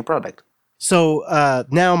selling a product. So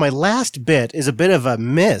now my last bit is a bit of a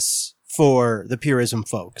miss for the Purism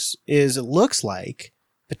folks. It looks like,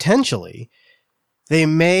 potentially, they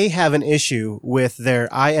may have an issue with their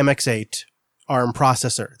IMX8 ARM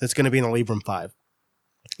processor that's going to be in the Librem 5.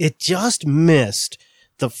 It just missed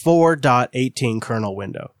the 4.18 kernel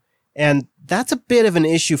window. And that's a bit of an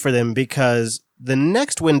issue for them, because the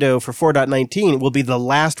next window for 4.19 will be the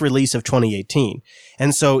last release of 2018.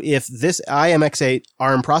 And so if this IMX8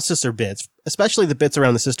 ARM processor bits, especially the bits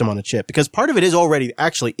around the system on a chip, because part of it is already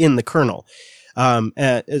actually in the kernel,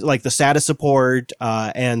 like the SATA support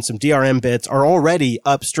and some DRM bits are already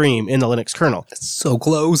upstream in the Linux kernel. That's so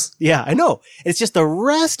close. Yeah, I know. It's just the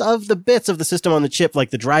rest of the bits of the system on the chip, like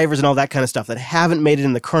the drivers and all that kind of stuff, that haven't made it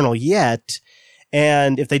in the kernel yet.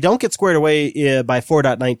 And if they don't get squared away by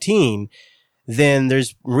 4.19, then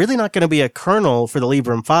there's really not going to be a kernel for the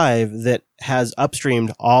Librem 5 that has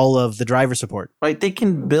upstreamed all of the driver support. Right, they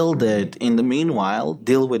can build it in the meanwhile,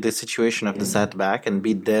 deal with the situation of the setback, and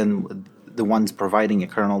be then the ones providing a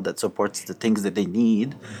kernel that supports the things that they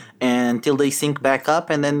need until they sync back up,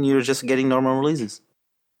 and then you're just getting normal releases.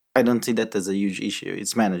 I don't see that as a huge issue.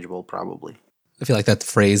 It's manageable, probably. I feel like that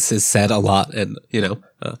phrase is said a lot, and,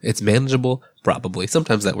 it's manageable, probably.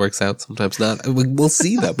 Sometimes that works out, sometimes not. We'll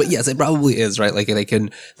see, though. But yes, it probably is, right? Like,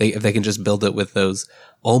 if they can just build it with those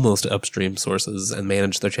almost upstream sources and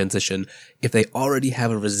manage their transition, if they already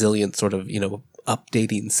have a resilient sort of,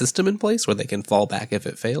 updating system in place where they can fall back if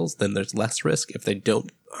it fails, then there's less risk. If they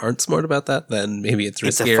aren't smart about that, then maybe it's riskier.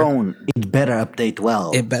 It's a phone. It better update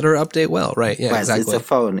well. It better update well, right? Yeah, Wes, exactly. It's a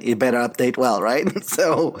phone. It better update well, right?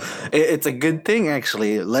 So it's a good thing,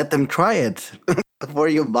 actually. Let them try it before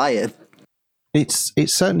you buy it. It's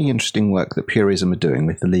certainly interesting work that Purism are doing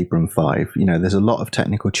with the Librem 5. There's a lot of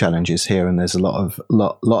technical challenges here, and there's a lot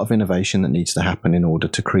of innovation that needs to happen in order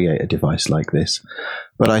to create a device like this.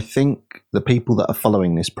 But I think the people that are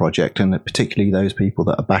following this project, and particularly those people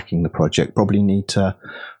that are backing the project, probably need to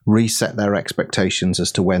reset their expectations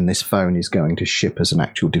as to when this phone is going to ship as an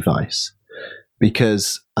actual device.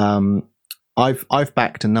 Because I've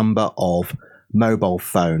backed a number of mobile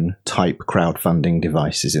phone type crowdfunding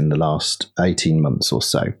devices in the last 18 months or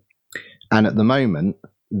so. And at the moment,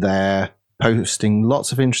 they're posting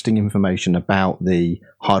lots of interesting information about the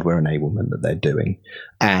hardware enablement that they're doing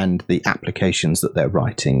and the applications that they're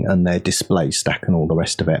writing and their display stack and all the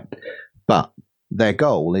rest of it. But their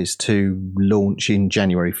goal is to launch in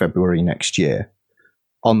January, February next year.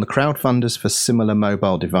 On the crowdfunders for similar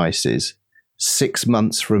mobile devices, 6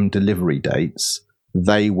 months from delivery dates,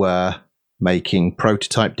 they were making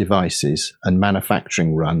prototype devices and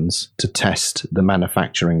manufacturing runs to test the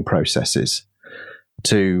manufacturing processes,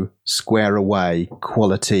 to square away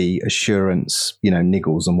quality assurance,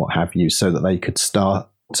 niggles and what have you, so that they could start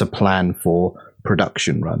to plan for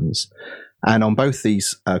production runs. And on both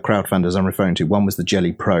these crowdfunders I'm referring to, one was the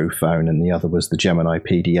Jelly Pro phone and the other was the Gemini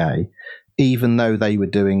PDA, even though they were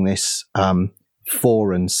doing this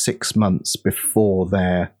 4 and 6 months before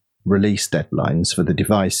their release deadlines for the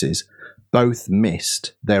devices, both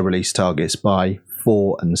missed their release targets by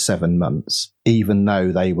 4 and 7 months, even though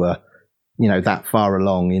they were, that far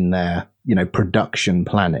along in their, production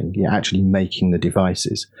planning, actually making the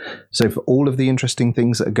devices. So for all of the interesting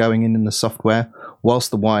things that are going in the software,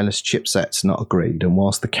 whilst the wireless chipset's not agreed and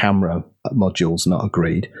whilst the camera module's not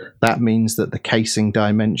agreed, that means that the casing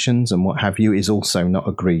dimensions and what have you is also not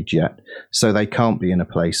agreed yet. So they can't be in a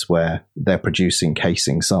place where they're producing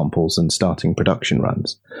casing samples and starting production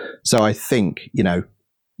runs. So I think,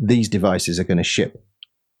 these devices are going to ship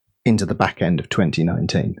into the back end of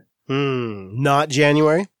 2019. Not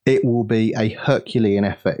January? It will be a Herculean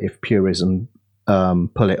effort if Purism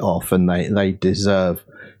pull it off, and they deserve,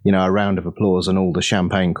 a round of applause and all the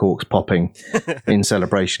champagne corks popping in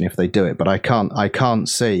celebration if they do it. But I can't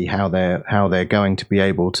see how they're going to be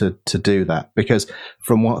able to do that, because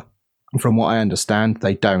from what I understand,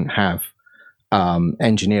 they don't have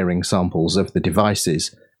engineering samples of the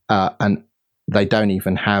devices, and they don't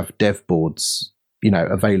even have dev boards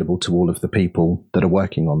available to all of the people that are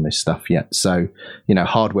working on this stuff yet. So,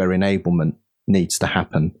 hardware enablement needs to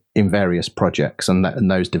happen in various projects,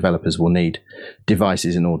 and those developers will need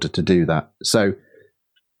devices in order to do that. So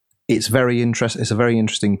it's a very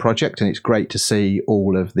interesting project, and it's great to see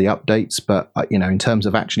all of the updates. But in terms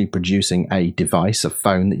of actually producing a device, a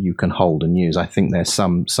phone that you can hold and use, I think there's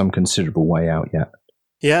some considerable way out yet.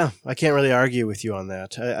 Yeah, I can't really argue with you on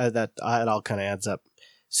that. That it all kind of adds up.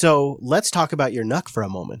 So let's talk about your NUC for a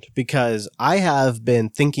moment, because I have been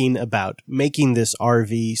thinking about making this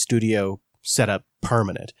RV studio setup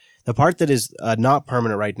permanent. The part that is not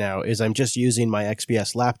permanent right now is I'm just using my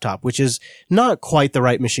XPS laptop, which is not quite the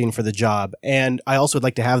right machine for the job. And I also would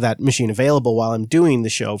like to have that machine available while I'm doing the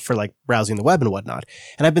show for like browsing the web and whatnot.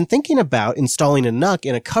 And I've been thinking about installing a NUC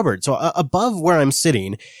in a cupboard. So above where I'm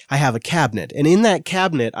sitting, I have a cabinet. And in that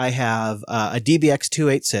cabinet, I have a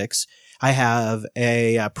DBX286. I have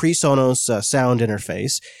a PreSonus sound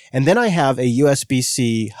interface, and then I have a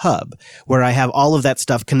USB-C hub where I have all of that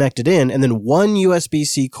stuff connected in, and then one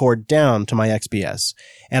USB-C cord down to my XPS.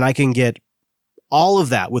 And I can get all of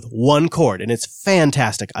that with one cord, and it's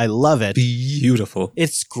fantastic. I love it. Beautiful.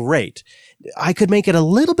 It's great. I could make it a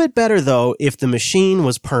little bit better, though, if the machine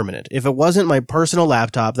was permanent. If it wasn't my personal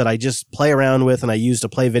laptop that I just play around with and I use to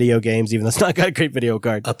play video games, even though it's not got a great video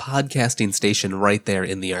card. A podcasting station right there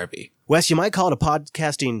in the RV. Wes, you might call it a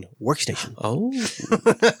podcasting workstation. Oh,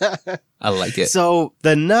 I like it. So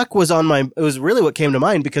the NUC was really what came to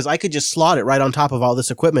mind, because I could just slot it right on top of all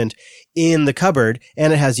this equipment in the cupboard,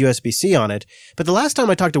 and it has USB-C on it. But the last time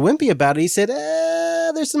I talked to Wimpy about it, he said,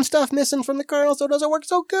 there's some stuff missing from the kernel, so it doesn't work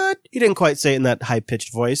so good. He didn't quite say it in that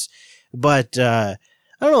high-pitched voice. But, I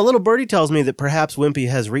don't know, a little birdie tells me that perhaps Wimpy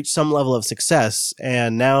has reached some level of success,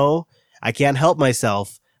 and now I can't help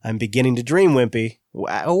myself. I'm beginning to dream, Wimpy.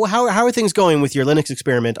 How are things going with your Linux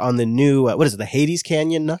experiment on the new, the Hades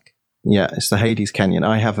Canyon NUC? Yeah, it's the Hades Canyon.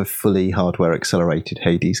 I have a fully hardware accelerated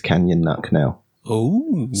Hades Canyon NUC now.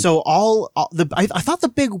 Oh. So I thought the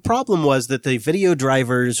big problem was that the video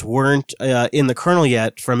drivers weren't in the kernel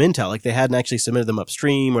yet from Intel. Like they hadn't actually submitted them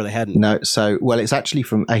upstream, or they hadn't. No, it's actually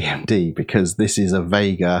from AMD, because this is a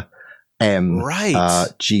Vega M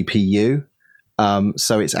GPU.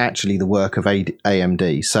 So it's actually the work of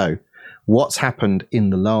AMD. So what's happened in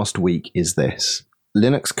the last week is this.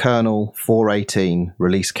 Linux kernel 4.18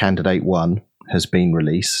 release candidate 1 has been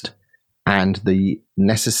released, and the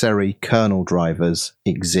necessary kernel drivers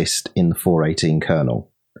exist in the 4.18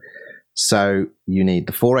 kernel. So you need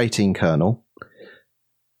the 4.18 kernel,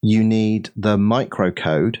 you need the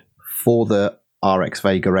microcode for the RX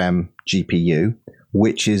Vega M GPU,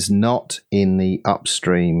 which is not in the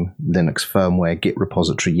upstream Linux firmware Git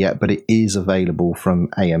repository yet, but it is available from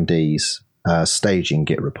AMD's staging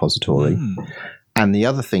Git repository. And the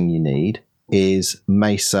other thing you need is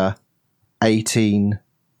Mesa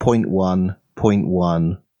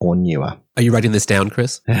 18.1.1 or newer. Are you writing this down,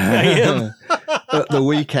 Chris? I am. At the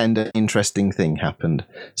weekend, an interesting thing happened.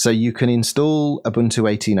 So you can install Ubuntu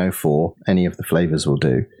 18.04, any of the flavors will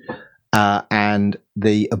do. And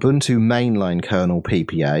the Ubuntu mainline kernel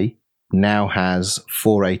PPA now has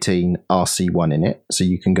 4.18 RC1 in it, so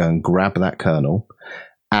you can go and grab that kernel.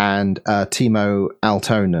 And Timo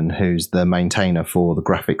Aaltonen, who's the maintainer for the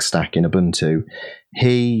graphics stack in Ubuntu,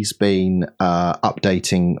 he's been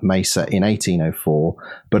updating Mesa in 18.04,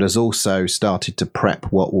 but has also started to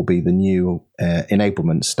prep what will be the new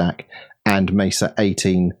enablement stack, and Mesa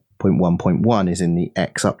 18.1.1 is in the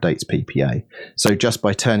X updates PPA. So just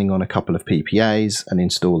by turning on a couple of PPAs and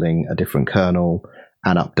installing a different kernel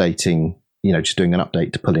and updating, just doing an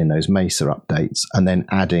update to pull in those Mesa updates, and then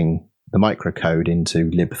adding the microcode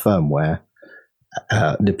into libfirmware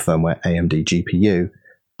AMD GPU,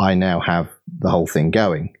 I now have the whole thing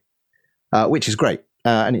going, which is great,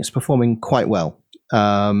 and it's performing quite well.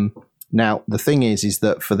 Now, the thing is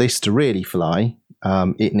that for this to really fly,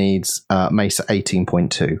 it needs Mesa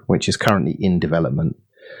 18.2, which is currently in development.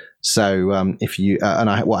 So if you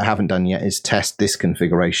what I haven't done yet is test this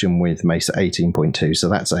configuration with Mesa 18.2. So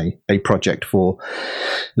that's a project for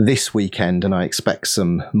this weekend, and I expect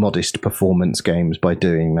some modest performance gains by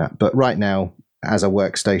doing that. But right now, as a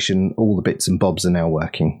workstation, all the bits and bobs are now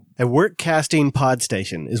working. A work casting pod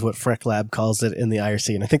station is what FreckLab calls it in the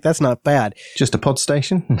IRC, and I think that's not bad. Just a pod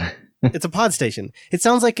station? It's a pod station. It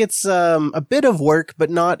sounds like it's a bit of work, but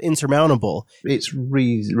not insurmountable. It's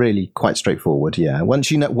really quite straightforward. Yeah. Once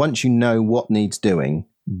you know what needs doing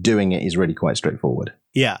it is really quite straightforward.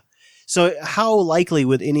 Yeah. So how likely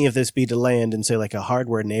would any of this be to land in, say, like a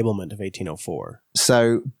hardware enablement of 18.04?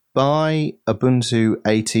 So by Ubuntu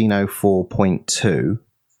 18.04.2,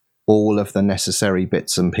 all of the necessary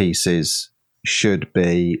bits and pieces should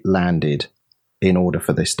be landed in order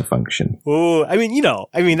for this to function. Oh,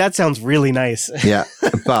 that sounds really nice. Yeah,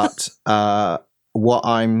 but what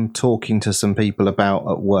I'm talking to some people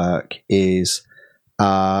about at work is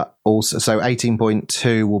also, so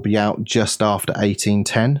 18.2 will be out just after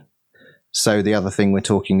 18.10. So the other thing we're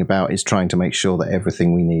talking about is trying to make sure that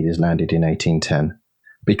everything we need is landed in 18.10,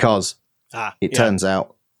 because it turns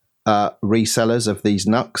out resellers of these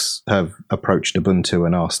NUCs have approached Ubuntu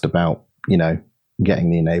and asked about,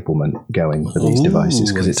 getting the enablement going for these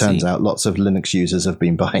devices, because it turns out lots of Linux users have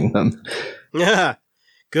been buying them. Yeah,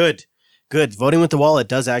 good. Voting with the wallet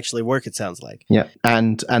does actually work, it sounds like. Yeah,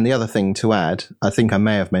 and the other thing to add, I think I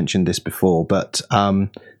may have mentioned this before, but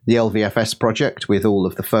the LVFS project with all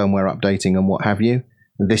of the firmware updating and what have you,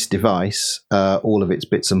 this device, all of its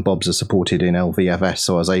bits and bobs are supported in LVFS,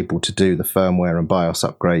 so I was able to do the firmware and BIOS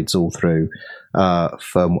upgrades all through FWUPD.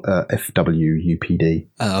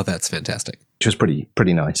 Oh, that's fantastic. Which was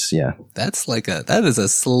pretty nice, yeah. That is a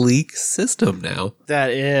sleek system now.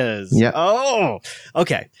 That is. Yeah. Oh,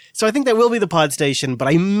 okay. So I think that will be the pod station, but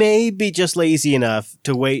I may be just lazy enough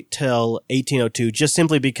to wait till 1802, just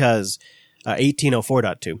simply because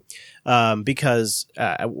 1804.2, because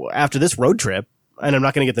after this road trip, and I'm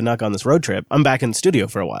not going to get the NUC on this road trip, I'm back in the studio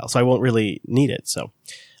for a while, so I won't really need it. So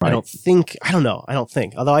right. I don't think.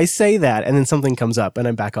 Although I say that, and then something comes up, and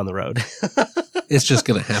I'm back on the road. It's just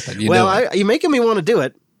going to happen. You're making me want to do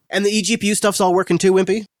it. And the eGPU stuff's all working too,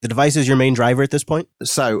 Wimpy? The device is your main driver at this point?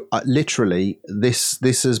 So literally, this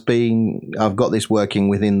has been, I've got this working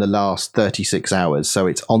within the last 36 hours. So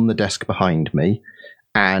it's on the desk behind me.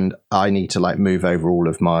 And I need to move over all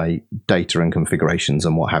of my data and configurations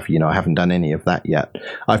and what have you. I haven't done any of that yet.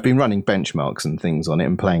 I've been running benchmarks and things on it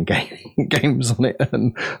and playing games on it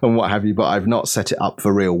and what have you, but I've not set it up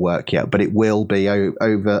for real work yet. But it will be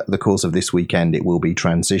over the course of this weekend. It will be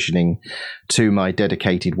transitioning to my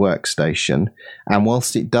dedicated workstation. And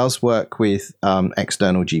whilst it does work with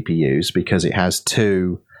external GPUs, because it has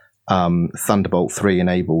two Thunderbolt 3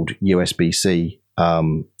 enabled USB-C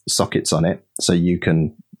sockets on it, so you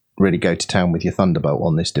can really go to town with your Thunderbolt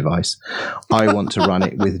on this device. I want to run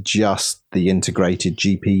it with just the integrated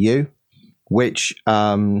GPU, which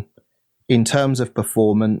in terms of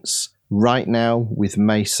performance right now with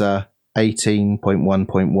Mesa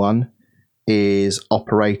 18.1.1 is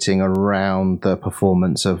operating around the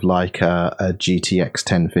performance of a GTX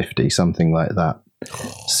 1050, something like that.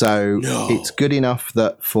 So it's good enough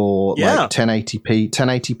that for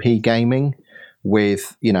 1080p gaming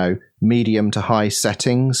with medium to high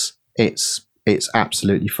settings, it's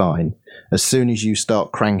absolutely fine. As soon as you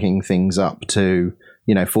start cranking things up to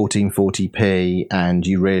 1440p and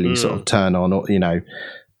you really sort of turn on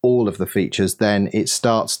all of the features, then it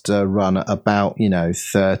starts to run at about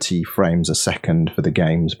 30 frames a second for the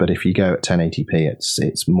games. But if you go at 1080p,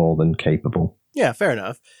 it's more than capable. Yeah, fair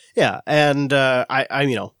enough. Yeah, and I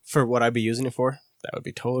for what I'd be using it for, that would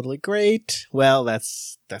be totally great. Well,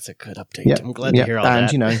 that's a good update. Yeah, I'm glad to hear all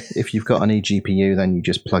that. And, if you've got an eGPU, then you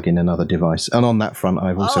just plug in another device. And on that front,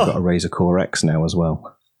 I've also got a Razer Core X now as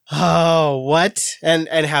well. Oh, what? And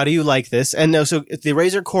how do you like this? And no, so the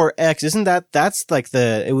Razer Core X, that's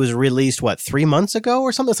it was released, 3 months ago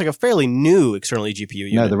or something? It's like a fairly new external eGPU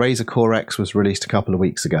unit. No, the Razer Core X was released a couple of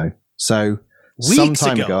weeks ago. So some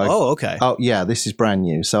time ago. Oh, okay. Oh, yeah, this is brand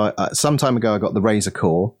new. So some time ago, I got the Razer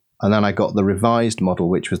Core. And then I got the revised model,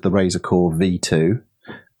 which was the Razer Core V2.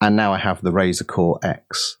 And now I have the Razer Core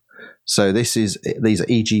X. So these are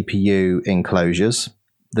eGPU enclosures.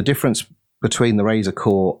 The difference between the Razer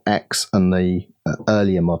Core X and the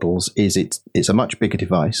earlier models is it's a much bigger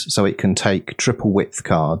device. So it can take triple width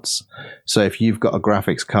cards. So if you've got a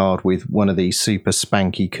graphics card with one of these super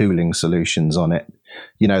spanky cooling solutions on it,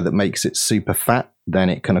 that makes it super fat, then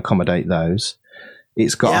it can accommodate those.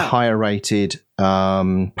 It's got a higher rated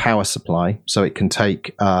power supply, so it can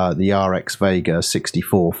take the RX Vega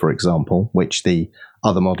 64, for example, which the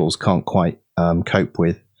other models can't quite cope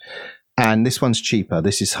with. And this one's cheaper.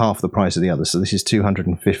 This is half the price of the other, so this is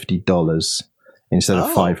 $250 instead of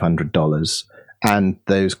 $500. And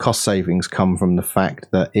those cost savings come from the fact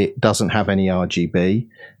that it doesn't have any RGB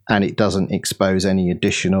and it doesn't expose any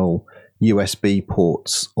additional USB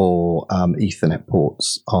ports or Ethernet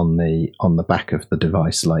ports on the back of the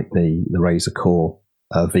device like the Razer Core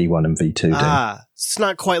V1 and V2 do. It's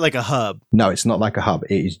not quite like a hub. No, it's not like a hub.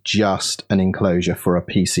 It is just an enclosure for a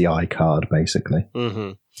PCI card, basically.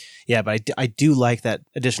 Mm-hmm. Yeah, but I do like that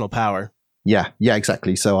additional power. Yeah,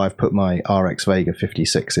 exactly. So I've put my RX Vega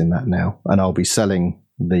 56 in that now, and I'll be selling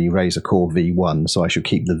the Razer Core V1, so I should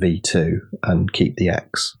keep the V2 and keep the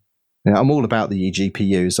X. Yeah, I'm all about the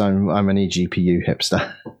eGPUs. I'm an eGPU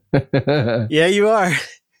hipster. Yeah, you are.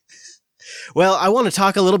 Well, I want to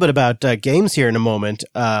talk a little bit about games here in a moment.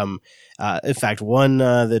 In fact, one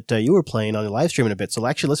that you were playing on the live stream in a bit. So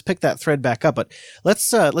actually, let's pick that thread back up. But let's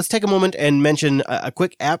take a moment and mention a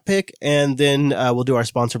quick app pick, and then we'll do our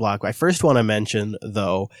sponsor block. I first want to mention,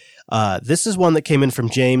 though, this is one that came in from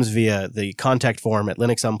James via the contact form at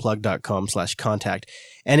linuxunplugged.com/contact,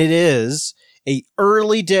 and it is a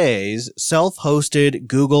early days self-hosted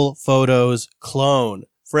Google Photos clone.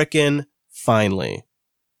 Frickin' finally.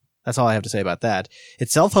 That's all I have to say about that.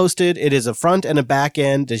 It's self-hosted. It is a front and a back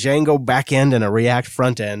end, a Django back end and a React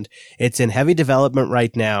front end. It's in heavy development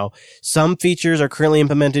right now. Some features are currently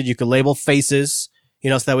implemented. You can label faces,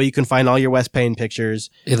 so that way you can find all your Wes Payne pictures.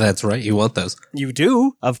 Yeah, that's right. You want those. You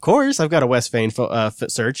do, of course. I've got a Wes Payne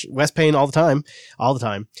search. Wes Payne all the time.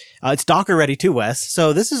 It's Docker ready too, Wes.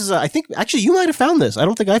 So this is, I think, actually, you might have found this. I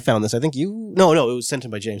don't think I found this. I think no, it was sent in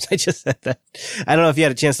by James. I just said that. I don't know if you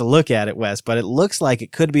had a chance to look at it, Wes, but it looks like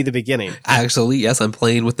it could be the beginning. Actually, yes, I'm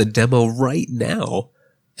playing with the demo right now.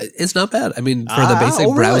 It's not bad. I mean, for the basic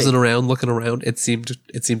browsing around, looking around, it seemed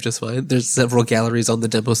just fine. There's several galleries on the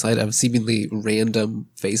demo site of seemingly random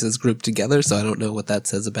faces grouped together, so I don't know what that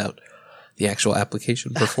says about the actual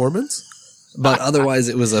application performance. But otherwise,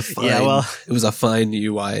 it was a fine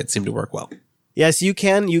UI. It seemed to work well. Yes, you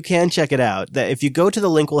can check it out. If you go to the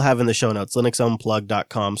link we'll have in the show notes,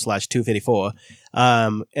 linuxunplugged.com/254,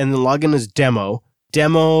 and the login is demo,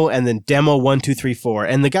 and then demo 1234.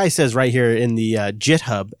 And the guy says right here in the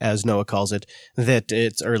GitHub, as Noah calls it, that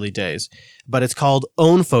it's early days. But it's called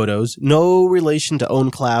Own Photos. No relation to Own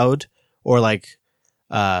Cloud or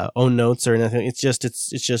Own Notes or anything. It's just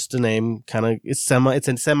a name, it's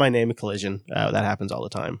a semi-name collision. That happens all the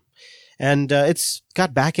time. And it's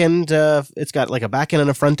got back-end, it's got like a back-end and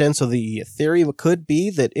a front-end. So the theory could be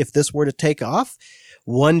that if this were to take off,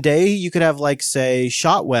 one day you could have, say,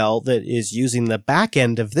 Shotwell that is using the back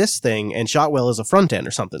end of this thing, and Shotwell is a front end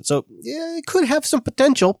or something. So yeah, it could have some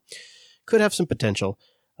potential.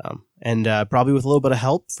 And probably with a little bit of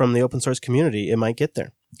help from the open source community, it might get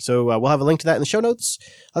there. So we'll have a link to that in the show notes.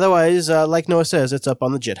 Otherwise, like Noah says, it's up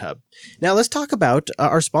on the GitHub. Now let's talk about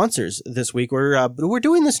our sponsors this week. We're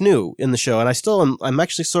doing this new in the show, and I'm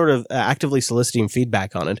actually sort of actively soliciting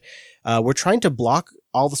feedback on it. We're trying to block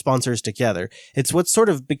all the sponsors together. It's what's sort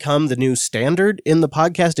of become the new standard in the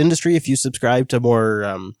podcast industry. If you subscribe to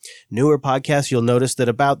more newer podcasts, you'll notice that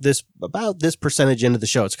about this percentage into the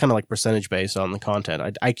show, it's kind of like percentage based on the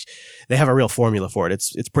content. They have a real formula for it.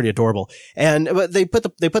 It's pretty adorable. But they put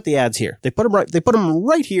the ads here. They put them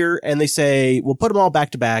right here, and they say we'll put them all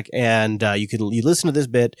back to back, and you listen to this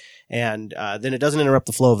bit, and then it doesn't interrupt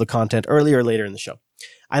the flow of the content earlier or later in the show.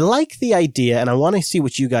 I like the idea, and I want to see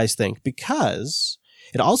what you guys think, because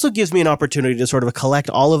it also gives me an opportunity to sort of collect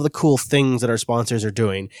all of the cool things that our sponsors are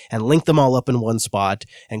doing and link them all up in one spot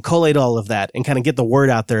and collate all of that and kind of get the word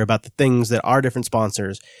out there about the things that our different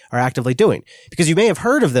sponsors are actively doing. Because you may have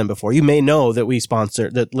heard of them before. You may know that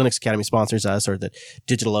that Linux Academy sponsors us, or that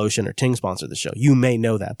DigitalOcean or Ting sponsor the show. You may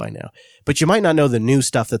know that by now. But you might not know the new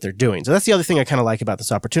stuff that they're doing. So that's the other thing I kind of like about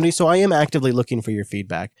this opportunity. So I am actively looking for your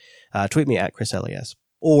feedback. Tweet me at ChrisLES.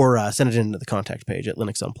 Or send it into the contact page at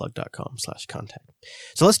linuxunplugged.com/contact.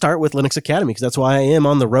 So let's start with Linux Academy, because that's why I am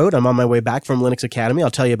on the road. I'm on my way back from Linux Academy.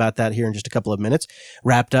 I'll tell you about that here in just a couple of minutes.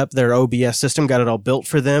 Wrapped up their OBS system, got it all built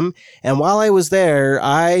for them. And while I was there,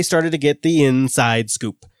 I started to get the inside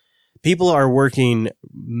scoop. People are working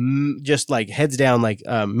just like heads down like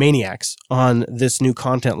maniacs on this new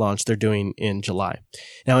content launch they're doing in July.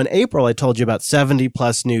 Now, in April, I told you about 70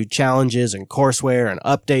 plus new challenges and courseware and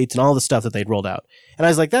updates and all the stuff that they'd rolled out. And I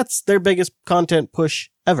was like, that's their biggest content push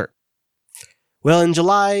ever. Well, in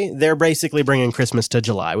July, they're basically bringing Christmas to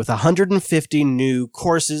July with 150 new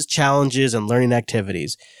courses, challenges, and learning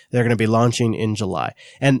activities they're going to be launching in July.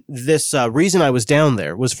 And this reason I was down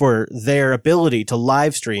there was for their ability to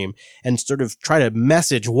live stream and sort of try to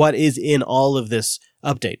message what is in all of this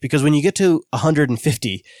update. Because when you get to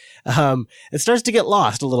 150, it starts to get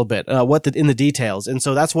lost a little bit, in the details. And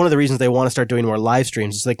so that's one of the reasons they want to start doing more live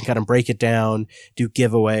streams, so they can kind of break it down, do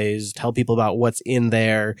giveaways, tell people about what's in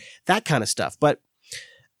there, that kind of stuff. But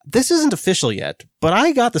this isn't official yet, but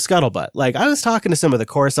I got the scuttlebutt. Like, I was talking to some of the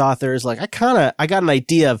course authors, like I got an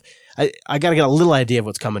idea of, I got to get a little idea of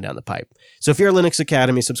what's coming down the pipe. So if you're a Linux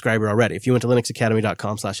Academy subscriber already, if you went to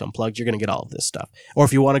linuxacademy.com/unplugged, you're going to get all of this stuff. Or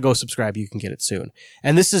if you want to go subscribe, you can get it soon.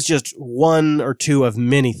 And this is just one or two of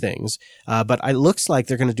many things. But it looks like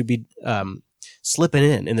they're going to be slipping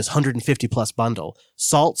in this 150 plus bundle.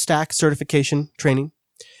 Salt Stack certification training,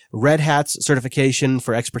 Red Hat's certification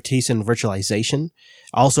for expertise in virtualization,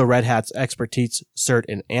 also Red Hat's expertise cert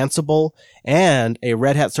in Ansible, and a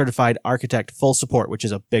Red Hat certified architect full support, which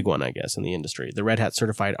is a big one, I guess, in the industry. The Red Hat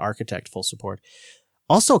certified architect full support.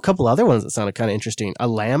 Also, a couple other ones that sounded kind of interesting. A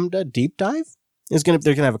Lambda deep dive they're going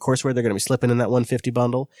to have a courseware. They're going to be slipping in that 150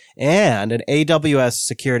 bundle, and an AWS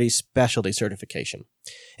security specialty certification.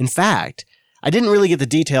 In fact, I didn't really get the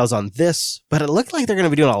details on this, but it looked like they're going to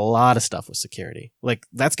be doing a lot of stuff with security. Like,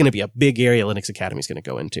 that's going to be a big area Linux Academy is going to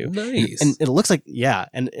go into. Nice. And it looks like, yeah.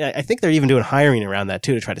 And I think they're even doing hiring around that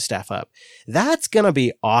too to try to staff up. That's going to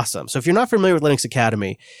be awesome. So if you're not familiar with Linux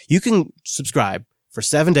Academy, you can subscribe for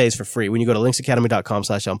 7 days for free when you go to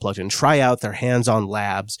linuxacademy.com/unplugged and try out their hands-on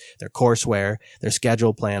labs, their courseware, their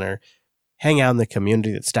schedule planner. Hang out in the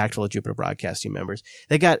community that's stacked full of Jupiter Broadcasting members.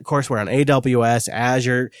 They got courseware on AWS,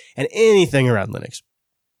 Azure, and anything around Linux.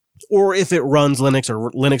 Or if it runs Linux or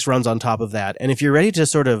Linux runs on top of that. And if you're ready to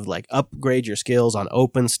sort of like upgrade your skills on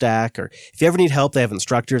OpenStack, or if you ever need help, they have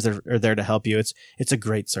instructors that are there to help you. It's a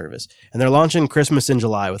great service. And they're launching Christmas in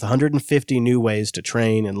July with 150 new ways to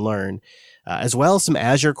train and learn. As well as some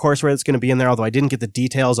Azure courseware that's going to be in there, although I didn't get the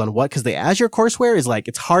details on what, because the Azure courseware is like,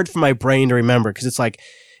 it's hard for my brain to remember because it's like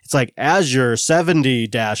Azure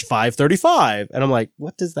 70-535. And I'm like,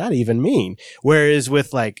 what does that even mean? Whereas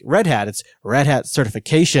with like Red Hat, it's Red Hat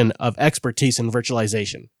certification of expertise in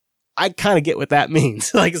virtualization. I kind of get what that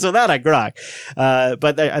means. Like, so that I grok.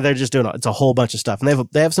 But they're just doing it's a whole bunch of stuff. And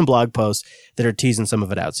they have some blog posts that are teasing some of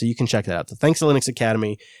it out. So you can check that out. So thanks to Linux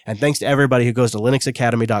Academy, and thanks to everybody who goes to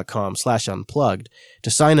linuxacademy.com/unplugged to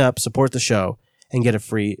sign up, support the show, and get a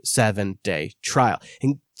free 7-day trial.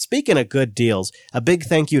 And speaking of good deals, a big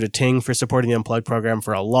thank you to Ting for supporting the Unplugged program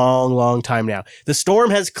for a long, long time now. The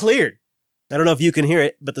storm has cleared. I don't know if you can hear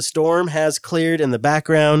it, but the storm has cleared in the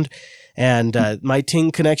background. And my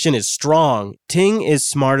Ting connection is strong. Ting is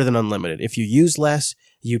smarter than unlimited. If you use less,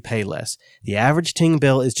 you pay less. The average Ting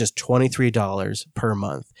bill is just $23 per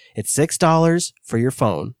month. It's $6 for your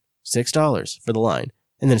phone, $6 for the line.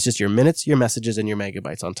 And then it's just your minutes, your messages, and your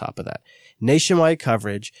megabytes on top of that. Nationwide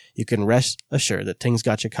coverage. You can rest assured that Ting's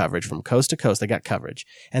got you coverage from coast to coast. They got coverage.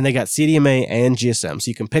 And they got CDMA and GSM,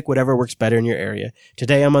 so you can pick whatever works better in your area.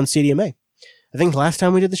 Today, I'm on CDMA. I think last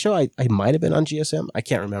time we did the show, I might have been on GSM. I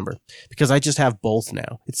can't remember because I just have both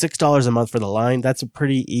now. It's $6 a month for the line. That's a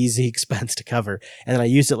pretty easy expense to cover. And then I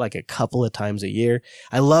use it like a couple of times a year.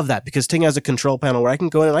 I love that because Ting has a control panel where I can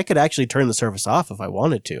go in and I could actually turn the service off if I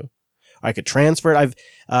wanted to. I could transfer it.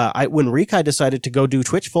 When Rikai decided to go do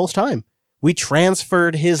Twitch full time, we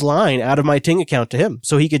transferred his line out of my Ting account to him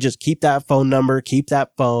so he could just keep that phone number, keep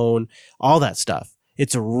that phone, all that stuff.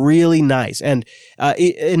 It's really nice. And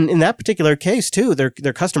in that particular case, too, their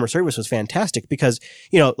customer service was fantastic because,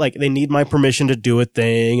 you know, like they need my permission to do a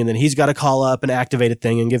thing. And then he's got to call up and activate a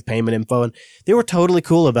thing and give payment info. And they were totally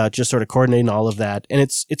cool about just sort of coordinating all of that. And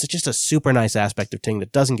it's just a super nice aspect of Ting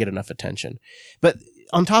that doesn't get enough attention. But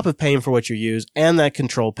on top of paying for what you use and that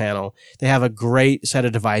control panel, they have a great set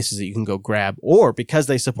of devices that you can go grab. Or because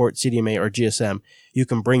they support CDMA or GSM, you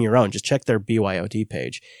can bring your own. Just check their BYOD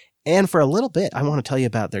page. And for a little bit, I want to tell you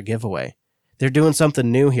about their giveaway. They're doing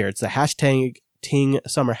something new here. It's the hashtag Ting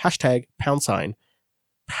Summer, hashtag pound sign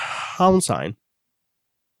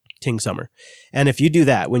Ting Summer. And if you do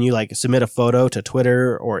that, when you like submit a photo to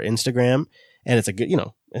Twitter or Instagram, and it's a good, you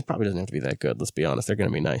know, it probably doesn't have to be that good. Let's be honest. They're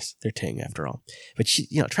going to be nice. They're Ting after all. But,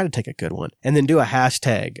 try to take a good one and then do a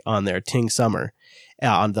hashtag on their Ting Summer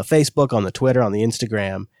on the Facebook, on the Twitter, on the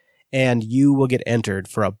Instagram. And you will get entered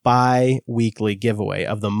for a bi-weekly giveaway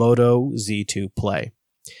of the Moto Z2 Play.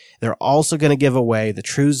 They're also going to give away the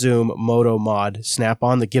TrueZoom Moto Mod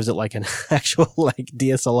Snap-on that gives it like an actual like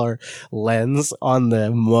DSLR lens on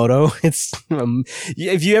the Moto. It's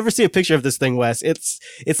if you ever see a picture of this thing, Wes, it's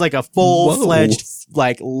like a full-fledged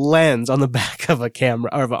like lens on the back of a camera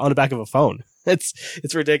or on the back of a phone.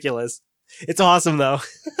 It's ridiculous. It's awesome though.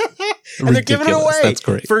 And they're giving it away. That's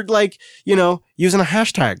great. For like, using a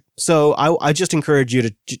hashtag. So I just encourage you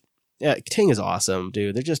to, Ting is awesome,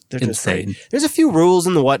 dude. They're just insane. Great. There's a few rules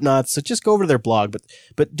and the whatnots, so just go over to their blog,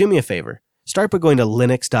 but do me a favor. Start by going to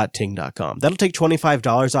linux.ting.com. That'll take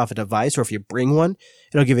 $25 off a device, or if you bring one,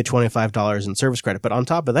 it'll give you $25 in service credit. But on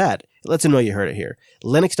top of that, it lets them know you heard it here.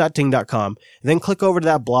 linux.ting.com. Then click over to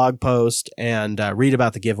that blog post and read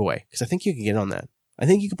about the giveaway, because I think you can get on that. I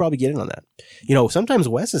think you could probably get in on that. Sometimes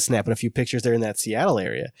Wes is snapping a few pictures there in that Seattle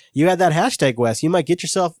area. You had that hashtag, Wes. You might get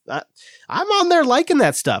yourself... I'm on there liking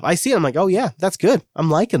that stuff. I see it. I'm like, oh, yeah, that's good. I'm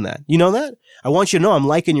liking that. You know that? I want you to know I'm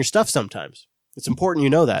liking your stuff sometimes. It's important you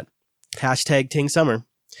know that. Hashtag Ting Summer.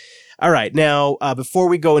 All right. Now, before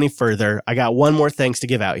we go any further, I got one more thanks to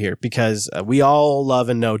give out here because we all love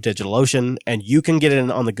and know DigitalOcean, and you can get in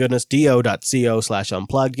on the goodness,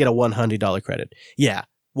 do.co/unplugged, get a $100 credit. Yeah,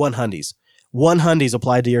 $100. $100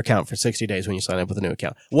 applied to your account for 60 days when you sign up with a new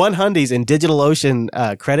account. $100 in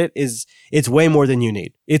DigitalOcean credit it's way more than you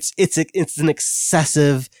need. It's an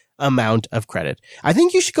excessive amount of credit. I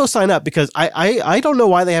think you should go sign up because I don't know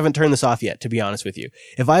why they haven't turned this off yet, to be honest with you.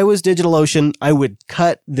 If I was DigitalOcean, I would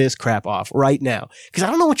cut this crap off right now because I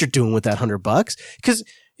don't know what you're doing with that $100. Because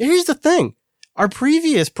here's the thing. Our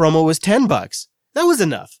previous promo was $10. That was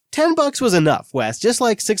enough. $10 was enough, Wes. Just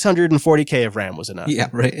like 640K of RAM was enough. Yeah,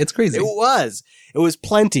 right. It's crazy. It was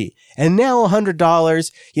plenty. And now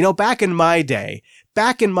 $100, back in my day,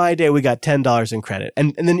 we got $10 in credit.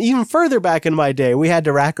 And then even further back in my day, we had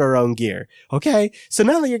to rack our own gear. Okay. So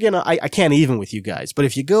now that you're I can't even with you guys, but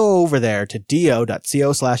if you go over there to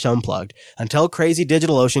do.co/unplugged until Crazy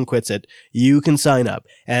DigitalOcean quits it, you can sign up.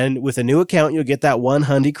 And with a new account, you'll get that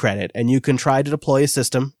 $100 credit and you can try to deploy a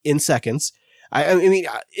system in seconds. I mean,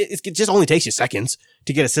 it just only takes you seconds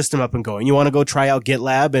to get a system up and going. You want to go try out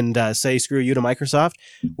GitLab and say screw you to Microsoft,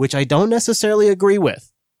 which I don't necessarily agree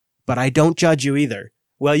with, but I don't judge you either.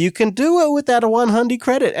 Well, you can do it with that 100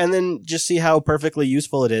 credit and then just see how perfectly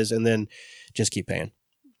useful it is and then just keep paying.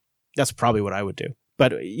 That's probably what I would do.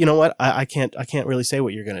 But you know what? I can't really say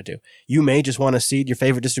what you're going to do. You may just want to seed your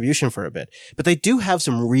favorite distribution for a bit, but they do have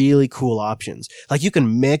some really cool options. Like you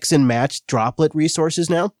can mix and match droplet resources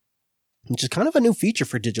now, which is kind of a new feature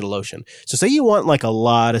for DigitalOcean. So say you want like a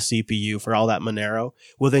lot of CPU for all that Monero,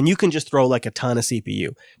 well then you can just throw like a ton of CPU,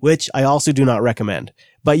 which I also do not recommend,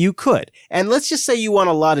 but you could. And let's just say you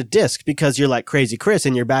want a lot of disk because you're like Crazy Chris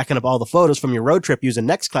and you're backing up all the photos from your road trip using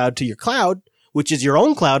Nextcloud to your cloud, which is your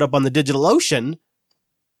own cloud up on the DigitalOcean.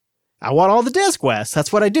 I want all the disk, Wes.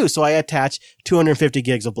 That's what I do. So I attach 250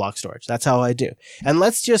 gigs of block storage. That's how I do. And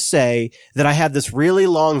let's just say that I had this really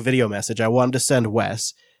long video message I wanted to send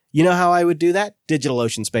Wes. You know how I would do that?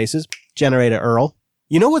 DigitalOcean spaces, generate a URL.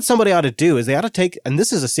 You know what somebody ought to do is they ought to take, and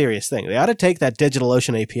this is a serious thing, they ought to take that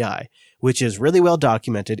DigitalOcean API, which is really well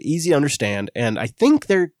documented, easy to understand, and I think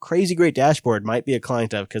their crazy great dashboard might be a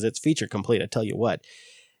client of because it's feature complete, I tell you what.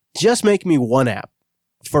 Just make me one app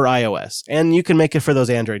for iOS, and you can make it for those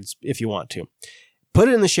Androids if you want to. Put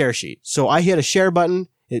it in the share sheet. So I hit a share button,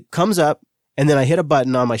 it comes up, and then I hit a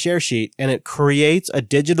button on my share sheet, and it creates a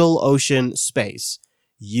DigitalOcean space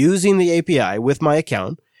using the API with my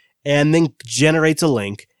account, and then generates a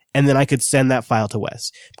link, and then I could send that file to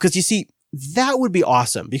Wes. Because you see, that would be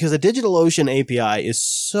awesome, because the DigitalOcean API is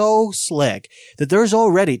so slick that there's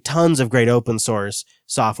already tons of great open source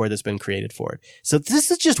software that's been created for it. So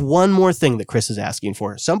this is just one more thing that Chris is asking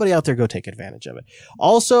for. Somebody out there go take advantage of it.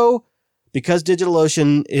 Also, because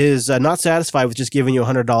DigitalOcean is not satisfied with just giving you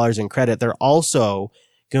 $100 in credit, they're also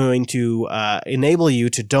going to enable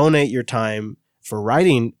you to donate your time for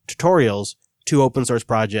writing tutorials to open source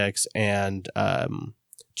projects and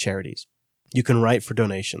charities. You can write for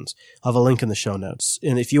donations. I'll have a link in the show notes.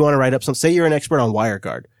 And if you want to write up say you're an expert on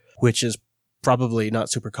WireGuard, which is probably not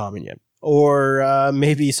super common yet, or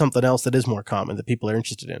maybe something else that is more common that people are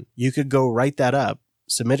interested in, you could go write that up,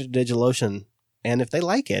 submit it to DigitalOcean, and if they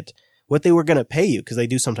like it, what they were going to pay you, because they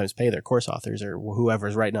do sometimes pay their course authors or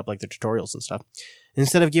whoever's writing up like the tutorials and stuff,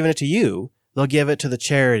 instead of giving it to you, they'll give it to the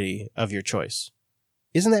charity of your choice.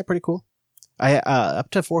 Isn't that pretty cool? I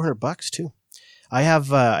up to $400 too. I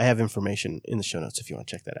have information in the show notes if you want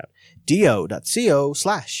to check that out.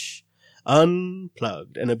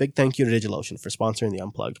 do.co/unplugged. And a big thank you to DigitalOcean for sponsoring the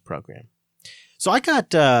Unplugged program. So I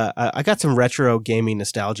got some retro gaming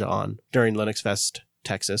nostalgia on during Linux Fest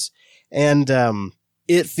Texas, and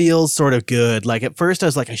it feels sort of good. Like at first I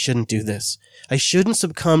was like, I shouldn't do this. I shouldn't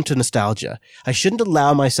succumb to nostalgia. I shouldn't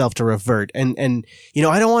allow myself to revert. And I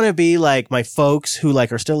don't want to be like my folks who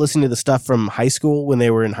like are still listening to the stuff from high school when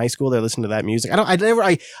they were in high school. They're listening to that music.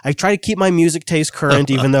 I try to keep my music taste current,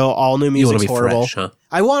 even though all new music is horrible. Fresh, huh?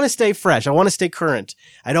 I want to stay fresh. I want to stay current.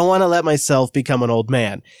 I don't want to let myself become an old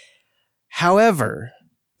man. However,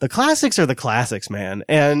 the classics are the classics, man.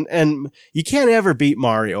 And you can't ever beat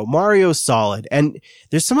Mario. Mario's solid. And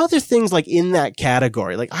there's some other things like in that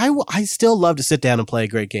category. Like I still love to sit down and play a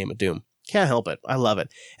great game of Doom. Can't help it. I love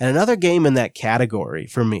it. And another game in that category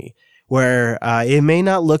for me where it may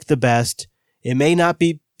not look the best. It may not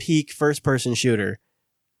be peak first person shooter,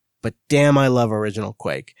 but damn, I love original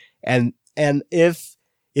Quake. And if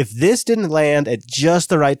this didn't land at just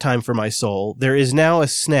the right time for my soul, there is now a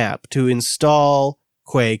snap to install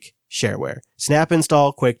Quake shareware. Snap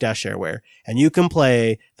install Quake-shareware, and you can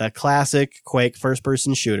play the classic Quake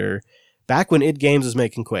first-person shooter back when id Games was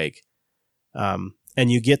making Quake.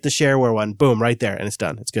 and you get the shareware one, boom, right there, and it's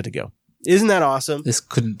done. It's good to go. Isn't that awesome? This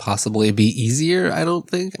couldn't possibly be easier, I don't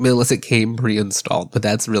think. I mean, unless it came pre-installed, but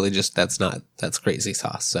that's really just, that's crazy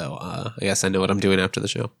sauce. So I guess I know what I'm doing after the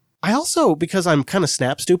show. I also, because I'm kind of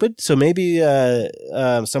Snap stupid, so maybe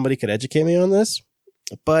somebody could educate me on this,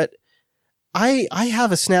 but I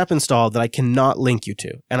have a Snap installed that I cannot link you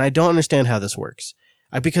to, and I don't understand how this works.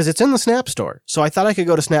 Because it's in the Snap store, so I thought I could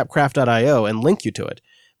go to snapcraft.io and link you to it.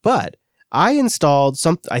 But I installed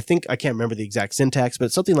I think, I can't remember the exact syntax, but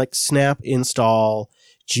it's something like snap install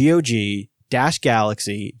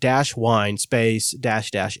GOG-galaxy-wine space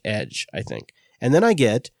 -- I think. And then I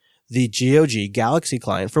get the GOG Galaxy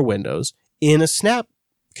client for Windows in a Snap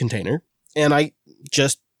container, and I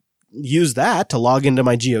just use that to log into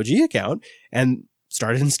my GOG account and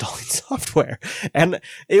started installing software, and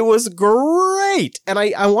it was great. And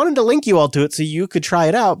I wanted to link you all to it so you could try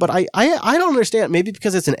it out, but I don't understand. Maybe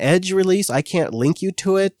because it's an Edge release, I can't link you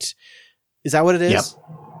to it. Is that what it is? Yep.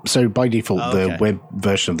 So by default, the web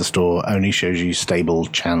version of the store only shows you stable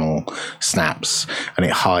channel snaps, and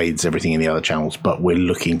it hides everything in the other channels, but we're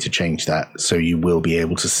looking to change that. So you will be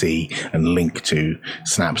able to see and link to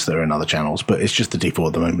snaps that are in other channels, but it's just the default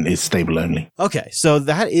at the moment is stable only. Okay, so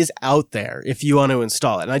that is out there if you want to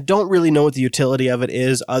install it. And I don't really know what the utility of it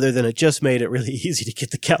is, other than it just made it really easy to get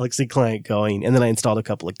the Galaxy client going. And then I installed a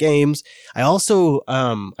couple of games. I also,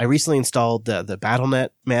 I recently installed the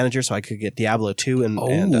Battle.net manager so I could get Diablo 2 and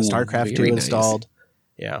StarCraft 2 installed.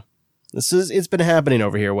 Nice. Yeah. It's been happening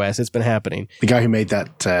over here, Wes. It's been happening. The guy who made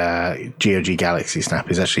that GOG Galaxy Snap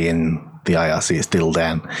is actually in the IRC. It's Dill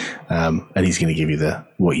Dan, and he's going to give you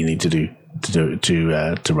what you need to do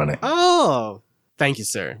to run it. Oh, thank you,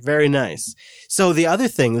 sir. Very nice. So the other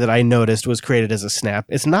thing that I noticed was created as a Snap.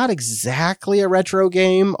 It's not exactly a retro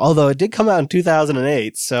game, although it did come out in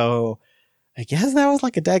 2008. So I guess that was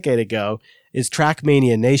like a decade ago. Is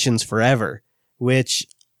Trackmania Nations Forever, which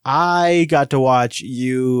I got to watch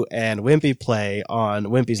you and Wimpy play on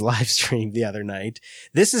Wimpy's live stream the other night.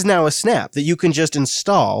 This is now a Snap that you can just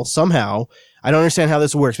install somehow. I don't understand how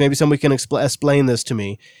this works. Maybe somebody can explain this to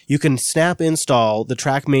me. You can Snap install the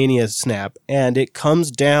Trackmania Snap, and it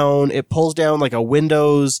comes down, it pulls down like a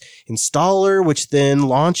Windows installer, which then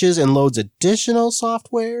launches and loads additional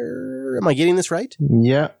software. Am I getting this right?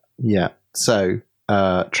 Yeah. So,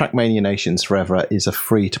 Trackmania Nations Forever is a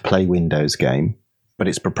free-to-play Windows game, but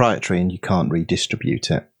it's proprietary and you can't redistribute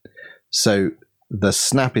it. So the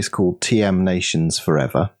Snap is called TM Nations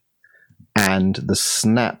Forever, and the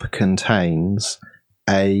Snap contains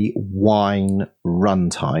a Wine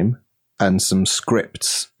runtime and some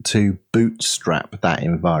scripts to bootstrap that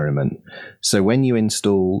environment. So when you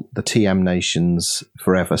install the TM Nations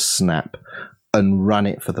Forever Snap and run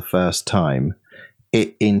it for the first time,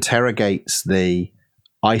 it interrogates the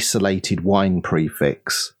isolated wine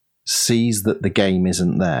prefix, sees that the game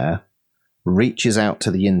isn't there, reaches out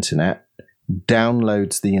to the internet,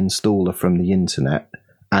 downloads the installer from the internet,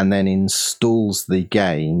 and then installs the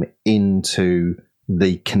game into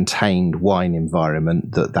the contained wine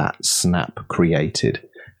environment that Snap created.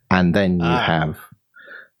 And then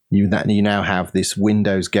you now have this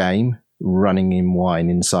Windows game running in Wine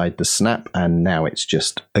inside the Snap, and now it's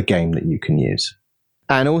just a game that you can use.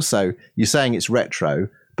 And also, you're saying it's retro,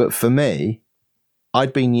 but for me,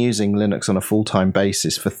 I'd been using Linux on a full-time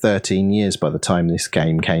basis for 13 years by the time this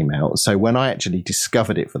game came out. So when I actually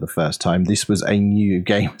discovered it for the first time, this was a new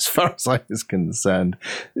game as far as I was concerned,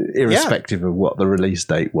 irrespective of what the release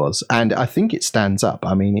date was. And I think it stands up.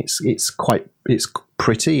 I mean, it's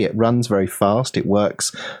pretty. It runs very fast. It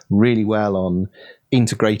works really well on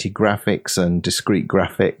integrated graphics and discrete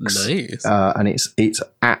graphics. Nice.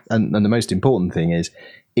 And the most important thing is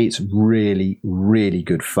it's really, really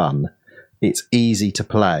good fun. It's easy to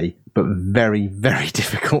play, but very, very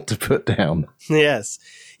difficult to put down. Yes.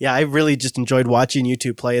 Yeah, I really just enjoyed watching you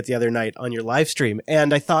two play it the other night on your live stream.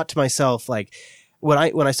 And I thought to myself, like, when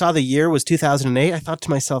I saw the year was 2008, I thought to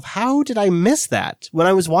myself, how did I miss that? When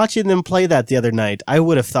I was watching them play that the other night, I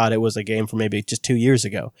would have thought it was a game from maybe just 2 years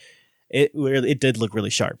ago. It did look really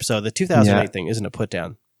sharp. So the 2008 thing isn't a put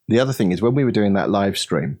down. The other thing is when we were doing that live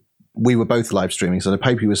stream, we were both live streaming. So the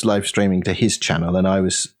Papy was live streaming to his channel and I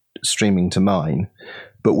was streaming to mine.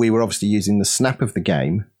 But we were obviously using the Snap of the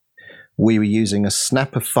game. We were using a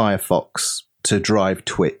Snap of Firefox to drive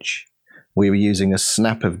Twitch. We were using a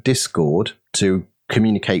Snap of Discord to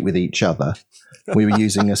communicate with each other. We were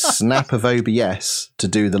using a Snap of OBS to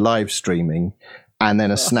do the live streaming, and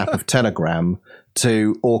then a Snap of Telegram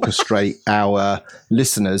to orchestrate our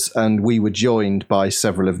listeners. And we were joined by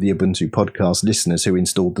several of the Ubuntu podcast listeners who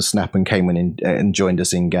installed the Snap and came in and joined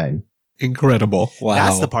us in game. Incredible. Wow.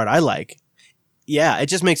 That's the part I like. Yeah, it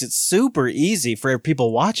just makes it super easy for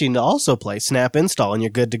people watching to also play snap install and you're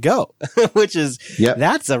good to go, which is,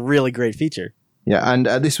 that's a really great feature. Yeah, and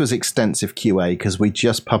this was extensive QA because we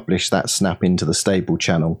just published that snap into the stable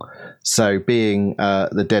channel. So being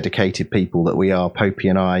the dedicated people that we are, Popey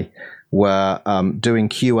and I were doing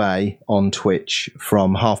QA on Twitch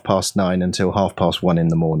from 9:30 until 1:30 in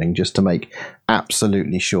the morning just to make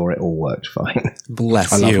absolutely sure it all worked fine.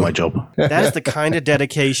 Bless you. I love you. my job. That is the kind of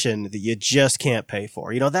dedication that you just can't pay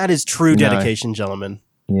for. That is true dedication, gentlemen.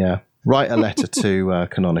 Yeah. Write a letter to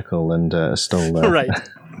Canonical and install right.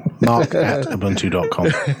 Mark at ubuntu.com.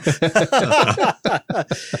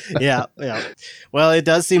 Yeah. Well, it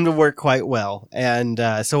does seem to work quite well. And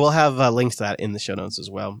so we'll have links to that in the show notes as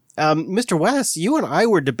well. Mr. West, you and I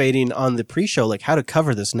were debating on the pre-show, like how to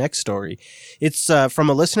cover this next story. It's from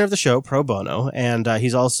a listener of the show, Pro Bono, and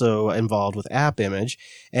he's also involved with AppImage.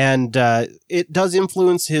 And it does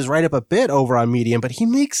influence his write-up a bit over on Medium, but he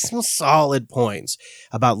makes some solid points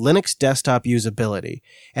about Linux desktop usability.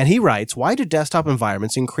 And he writes, why do desktop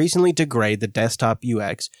environments increasingly degrade the desktop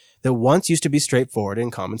UX that once used to be straightforward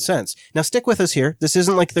and common sense? Now stick with us here. This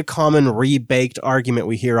isn't like the common rebaked argument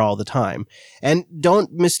we hear all the time. And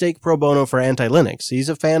don't mistake Pro Bono for anti-Linux. He's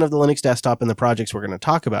a fan of the Linux desktop and the projects we're going to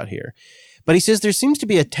talk about here. But he says there seems to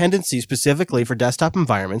be a tendency specifically for desktop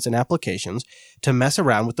environments and applications to mess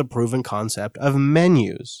around with the proven concept of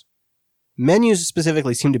menus. Menus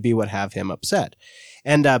specifically seem to be what have him upset.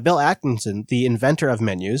 And Bill Atkinson, the inventor of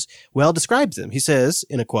menus, well describes them. He says,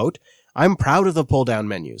 in a quote, "I'm proud of the pull-down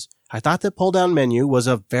menus. I thought that pull-down menu was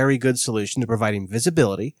a very good solution to providing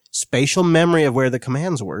visibility, spatial memory of where the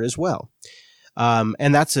commands were as well."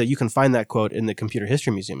 And that's you can find that quote in the Computer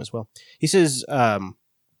History Museum as well. He says,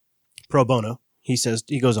 Pro Bono, he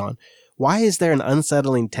goes on, "Why is there an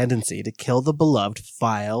unsettling tendency to kill the beloved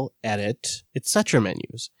file, edit, etc.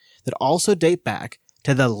 menus that also date back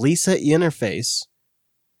to the Lisa interface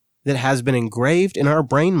that has been engraved in our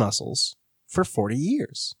brain muscles for 40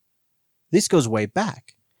 years? This goes way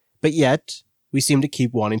back, but yet we seem to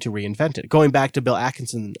keep wanting to reinvent it." Going back to Bill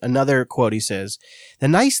Atkinson, another quote, he says, "The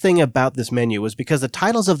nice thing about this menu was because the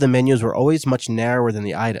titles of the menus were always much narrower than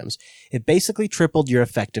the items. It basically tripled your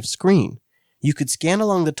effective screen. You could scan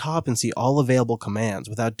along the top and see all available commands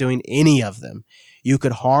without doing any of them. You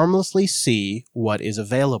could harmlessly see what is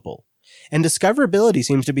available." And discoverability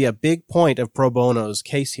seems to be a big point of Pro Bono's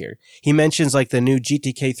case here. He mentions like the new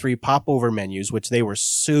GTK3 popover menus, which they were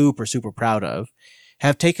super, super proud of,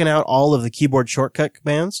 have taken out all of the keyboard shortcut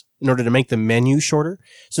commands in order to make the menu shorter.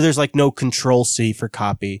 So there's like no Control-C for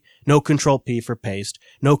copy, no Control-P for paste,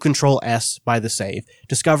 no Control-S by the save.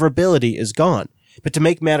 Discoverability is gone. But to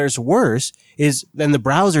make matters worse is, and the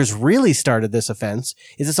browsers really started this offense,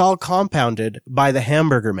 is it's all compounded by the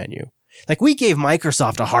hamburger menu. Like, we gave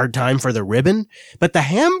Microsoft a hard time for the ribbon, but the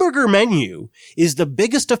hamburger menu is the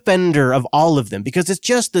biggest offender of all of them because it's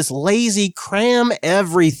just this lazy cram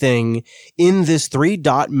everything in this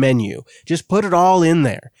 3-dot menu. Just put it all in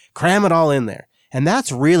there. Cram it all in there. And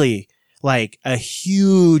that's really like a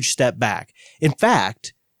huge step back. In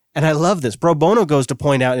fact, and I love this, Pro Bono goes to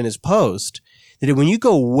point out in his post that when you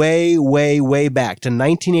go way, way, way back to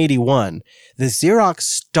 1981, the Xerox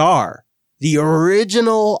Star, the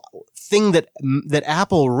original thing that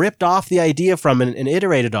Apple ripped off the idea from and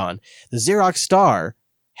iterated on, the Xerox Star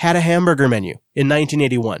had a hamburger menu in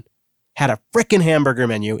 1981. Had a frickin' hamburger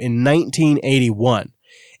menu in 1981.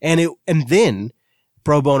 And then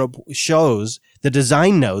Pro Bono shows the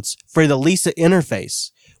design notes for the Lisa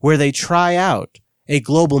interface where they try out a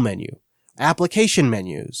global menu, application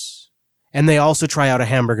menus, and they also try out a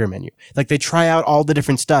hamburger menu. Like, they try out all the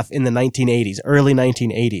different stuff in the 1980s, early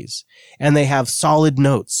 1980s, and they have solid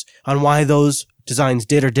notes on why those designs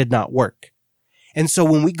did or did not work. And so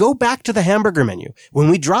when we go back to the hamburger menu, when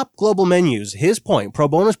we drop global menus, his point, Pro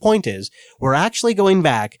Bono's point is, we're actually going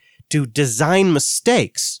back to design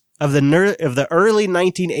mistakes of the early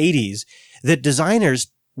 1980s that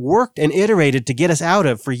designers worked and iterated to get us out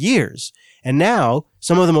of for years. And now,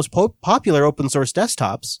 some of the most popular open source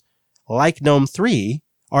desktops, like GNOME 3,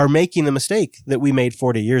 are making the mistake that we made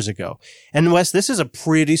 40 years ago. And Wes, this is a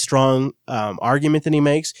pretty strong argument that he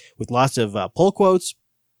makes with lots of pull quotes,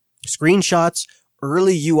 screenshots,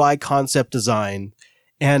 early UI concept design,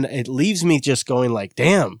 and it leaves me just going like,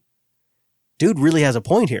 damn, dude really has a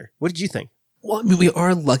point here. What did you think? Well, I mean, we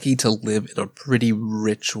are lucky to live in a pretty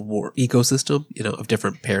rich ecosystem, of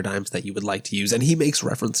different paradigms that you would like to use. And he makes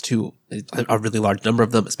reference to a really large number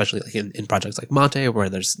of them, especially like in projects like Monte, where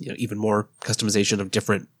there's even more customization of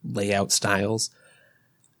different layout styles.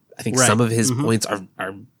 I think some of his points are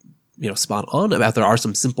spot on about there are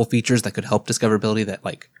some simple features that could help discoverability that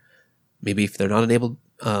like Maybe if they're not enabled,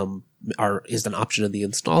 is an option in the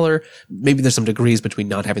installer. Maybe there's some degrees between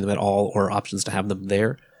not having them at all or options to have them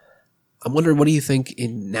there. I'm wondering, what do you think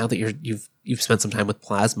now that you've spent some time with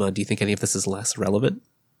Plasma? Do you think any of this is less relevant?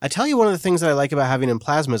 I tell you, one of the things that I like about having in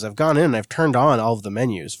Plasma is I've gone in and I've turned on all of the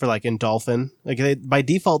menus for like in Dolphin. Like by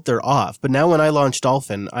default, they're off. But now when I launch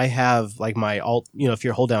Dolphin, I have like my Alt, if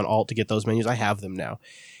you hold down Alt to get those menus, I have them now.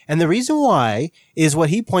 And the reason why is what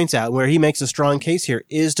he points out, where he makes a strong case here,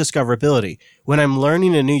 is discoverability. When I'm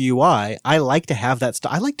learning a new UI, I like to have that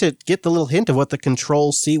stuff. I like to get the little hint of what the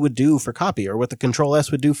Control-C would do for copy or what the Control-S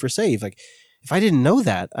would do for save. Like, if I didn't know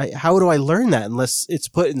that, how do I learn that unless it's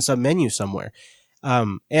put in some menu somewhere?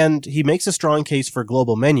 And he makes a strong case for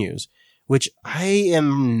global menus, which I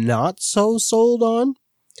am not so sold on,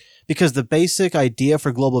 because the basic idea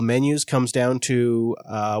for global menus comes down to,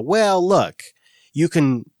 look, you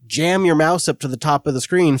can jam your mouse up to the top of the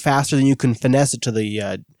screen faster than you can finesse it to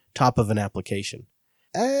the top of an application.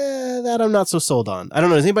 That I'm not so sold on. I don't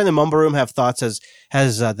know. Does anybody in the Mumble Room have thoughts?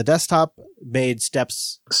 Has the desktop made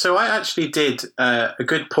steps? So I actually did a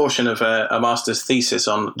good portion of a master's thesis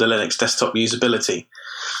on the Linux desktop usability.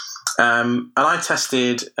 And I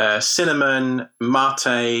tested Cinnamon,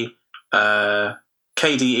 Mate,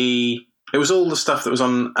 KDE. It was all the stuff that was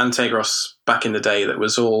on Antegros back in the day. That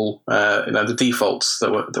was all the defaults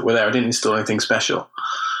that were there. I didn't install anything special.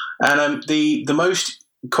 And the most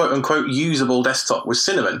quote unquote usable desktop was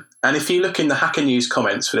Cinnamon. And if you look in the Hacker News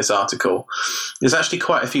comments for this article, there's actually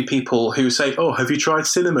quite a few people who say, "Oh, have you tried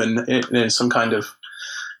Cinnamon?" in some kind of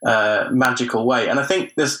magical way. And I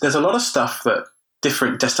think there's a lot of stuff that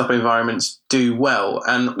different desktop environments do well.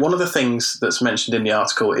 And one of the things that's mentioned in the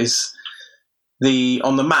article is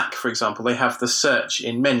on the Mac, for example, they have the search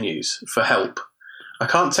in menus for help. I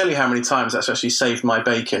can't tell you how many times that's actually saved my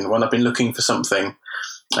bacon when I've been looking for something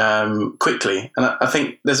quickly. And I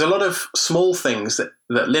think there's a lot of small things that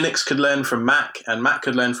Linux could learn from Mac and Mac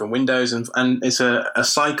could learn from Windows, and it's a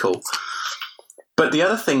cycle. But the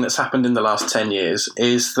other thing that's happened in the last 10 years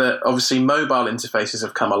is that obviously mobile interfaces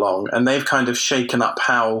have come along and they've kind of shaken up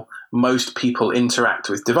how most people interact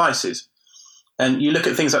with devices. And you look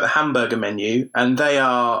at things like the hamburger menu, and they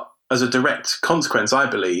are, as a direct consequence, I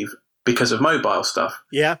believe, because of mobile stuff.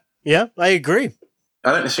 Yeah, I agree.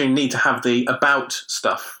 I don't necessarily need to have the about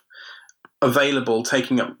stuff available,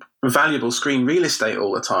 taking up valuable screen real estate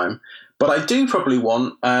all the time. But I do probably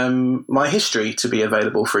want my history to be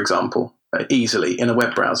available, for example, easily in a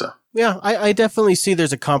web browser. Yeah, I definitely see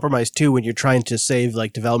there's a compromise too when you're trying to save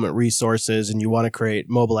like development resources and you want to create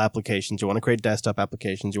mobile applications, you want to create desktop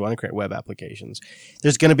applications, you want to create web applications.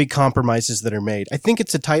 There's going to be compromises that are made. I think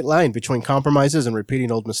it's a tight line between compromises and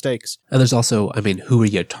repeating old mistakes. And there's also, who are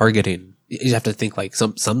you targeting? You have to think like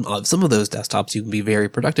some of those desktops you can be very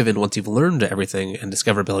productive in once you've learned everything, and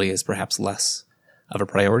discoverability is perhaps less of a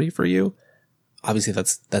priority for you. Obviously,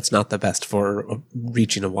 that's not the best for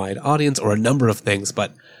reaching a wide audience or a number of things,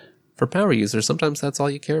 but for power users, sometimes that's all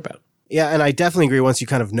you care about. Yeah, and I definitely agree once you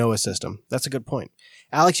kind of know a system. That's a good point.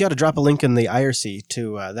 Alex, you ought to drop a link in the IRC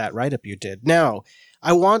to that write-up you did. Now,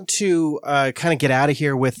 I want to kind of get out of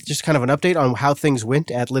here with just kind of an update on how things went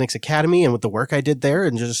at Linux Academy and with the work I did there,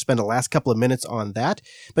 and just spend the last couple of minutes on that.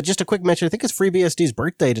 But just a quick mention, I think it's FreeBSD's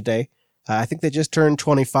birthday today. I think they just turned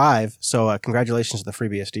 25, so congratulations to the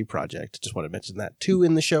FreeBSD project. Just want to mention that too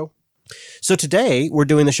in the show. So today we're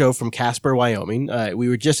doing the show from Casper, Wyoming. We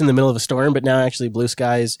were just in the middle of a storm, but now actually blue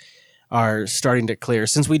skies are starting to clear.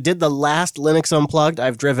 Since we did the last Linux Unplugged,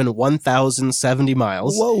 I've driven 1,070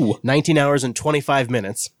 miles. Whoa. 19 hours and 25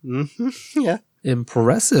 minutes. Mm-hmm. Yeah.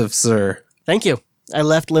 Impressive, sir. Thank you. I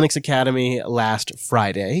left Linux Academy last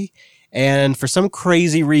Friday, and for some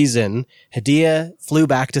crazy reason, Hadia flew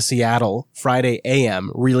back to Seattle Friday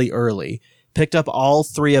AM really early, picked up all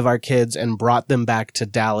three of our kids and brought them back to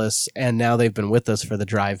Dallas, and now they've been with us for the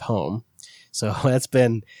drive home. So that's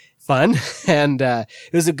been fun, and it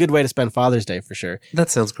was a good way to spend Father's Day for sure. That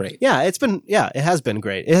sounds great. Yeah, it has been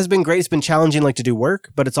great. It has been great. It's been challenging to do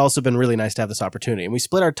work, but it's also been really nice to have this opportunity. And we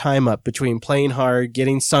split our time up between playing hard,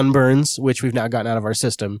 getting sunburns, which we've now gotten out of our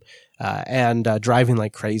system, and driving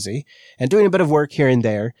like crazy, and doing a bit of work here and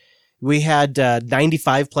there. We had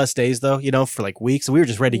 95 plus days though, for like weeks. So we were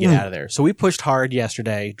just ready to get out of there. So we pushed hard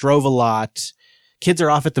yesterday, drove a lot. Kids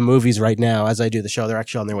are off at the movies right now as I do the show. They're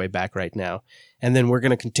actually on their way back right now. And then we're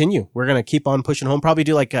going to continue. We're going to keep on pushing home, probably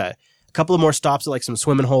do like a couple of more stops at like some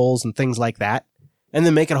swimming holes and things like that. And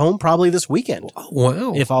then make it home probably this weekend.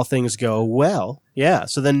 Wow. If all things go well. Yeah.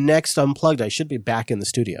 So the next Unplugged, I should be back in the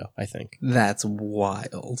studio, I think. That's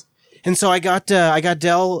wild. And so I got a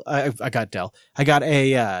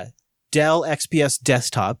Dell XPS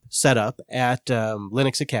desktop set up at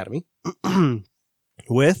Linux Academy.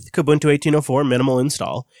 with Kubuntu 18.04 minimal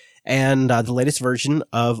install and the latest version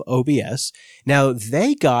of OBS. Now,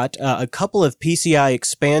 they got a couple of PCI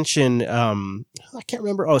expansion, I can't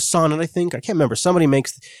remember, Sonnet, I think. I can't remember. Somebody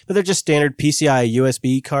makes, but they're just standard PCI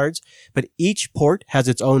USB cards, but each port has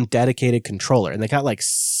its own dedicated controller, and they got like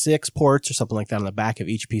 6 ports or something like that on the back of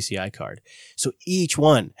each PCI card. So each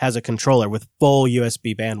one has a controller with full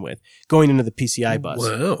USB bandwidth going into the PCI bus.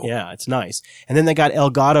 Wow. Yeah, it's nice. And then they got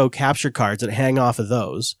Elgato capture cards that hang off of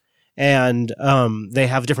those. And they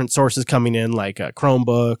have different sources coming in, like a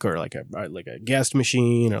Chromebook or like a guest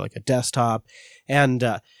machine or like a desktop. And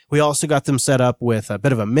we also got them set up with a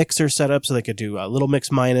bit of a mixer setup so they could do a little mix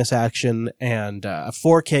minus action, and a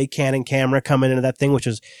 4K Canon camera coming into that thing, which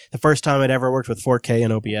was the first time I'd ever worked with 4K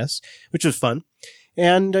in OBS, which was fun.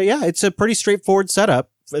 And yeah, it's a pretty straightforward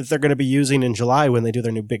setup that they're going to be using in July when they do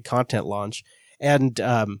their new big content launch. And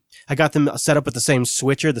I got them set up with the same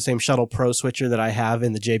switcher, the same Shuttle Pro switcher that I have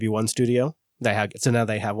in the JB1 studio. So now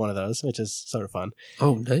they have one of those, which is sort of fun.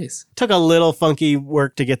 Oh, nice. Took a little funky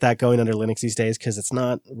work to get that going under Linux these days because it's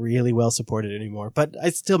not really well supported anymore, but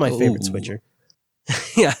it's still my favorite switcher.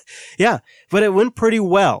 Yeah. But it went pretty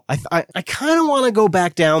well. I kind of want to go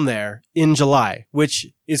back down there in July, which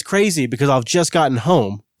is crazy because I've just gotten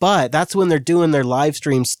home, but that's when they're doing their live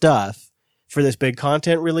stream stuff for this big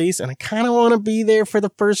content release, and I kind of want to be there for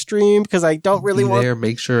the first stream because I don't really want there.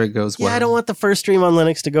 Make sure it goes well. Yeah, I don't want the first stream on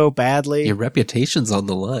Linux to go badly. Your reputation's on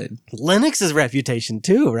the line. Linux's reputation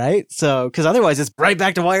too, right? So, because otherwise it's right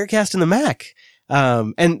back to Wirecast and the Mac.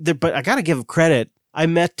 But I got to give credit. I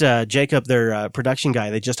met Jacob, their production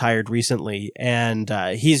guy they just hired recently, and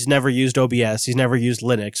he's never used OBS. He's never used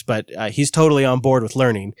Linux, but he's totally on board with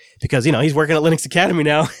learning because, he's working at Linux Academy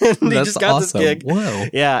now. And he That's just got awesome. this gig. Wow.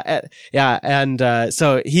 Yeah. And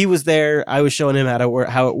so he was there. I was showing him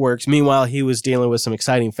how it works. Meanwhile, he was dealing with some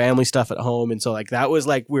exciting family stuff at home. And so that was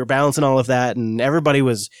we were balancing all of that, and everybody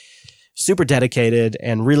was super dedicated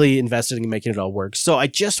and really invested in making it all work. So I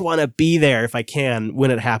just want to be there if I can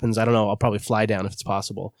when it happens. I don't know. I'll probably fly down if it's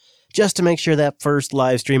possible, just to make sure that first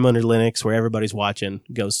live stream under Linux where everybody's watching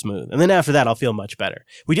goes smooth. And then after that, I'll feel much better.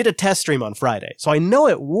 We did a test stream on Friday, so I know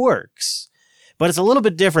it works, but it's a little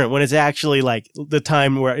bit different when it's actually the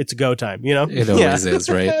time where it's go time, It always is,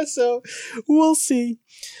 right? So we'll see.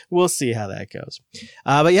 We'll see how that goes.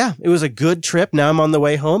 But yeah, it was a good trip. Now I'm on the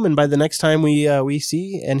way home, and by the next time we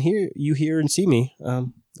see and hear and see me,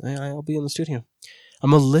 I'll be in the studio.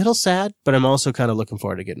 I'm a little sad, but I'm also kind of looking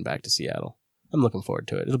forward to getting back to Seattle. I'm looking forward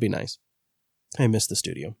to it. It'll be nice. I miss the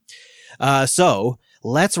studio. So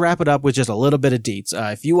let's wrap it up with just a little bit of deets.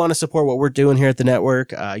 If you want to support what we're doing here at the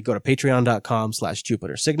network, you go to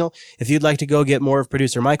patreon.com/JupiterSignal. If you'd like to go get more of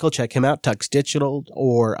producer Michael, check him out, Tux Digital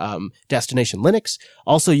or Destination Linux.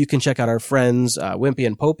 Also, you can check out our friends Wimpy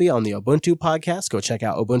and Popey on the Ubuntu podcast. Go check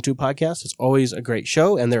out Ubuntu podcast. It's always a great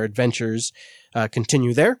show, and their adventures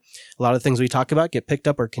continue there. A lot of things we talk about get picked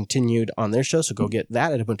up or continued on their show, so go get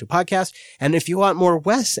that at Ubuntu podcast. And if you want more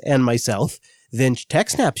Wes and myself, then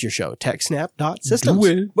TechSnap's your show, techsnap.systems. Do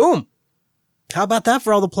it. Boom. How about that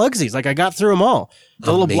for all the plugsies? I got through them all. The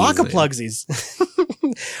little block of plugsies.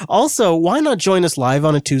 Also, why not join us live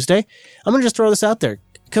on a Tuesday? I'm going to just throw this out there.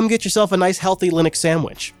 Come get yourself a nice, healthy Linux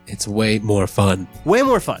sandwich. It's way more fun. Way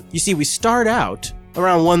more fun. You see, we start out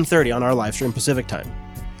around 1:30 on our live stream Pacific time.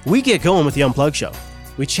 We get going with the Unplugged show.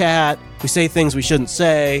 We chat, we say things we shouldn't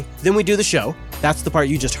say, then we do the show. That's the part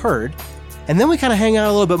you just heard. And then we kind of hang out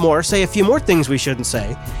a little bit more, say a few more things we shouldn't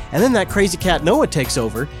say, and then that crazy cat Noah takes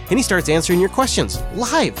over, and he starts answering your questions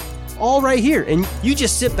live, all right here, and you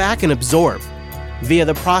just sit back and absorb via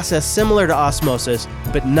the process similar to osmosis,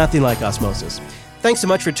 but nothing like osmosis. Thanks so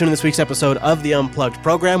much for tuning this week's episode of the Unplugged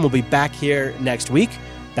program. We'll be back here next week,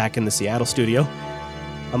 back in the Seattle studio.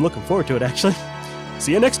 I'm looking forward to it, actually.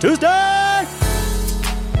 See you next Tuesday!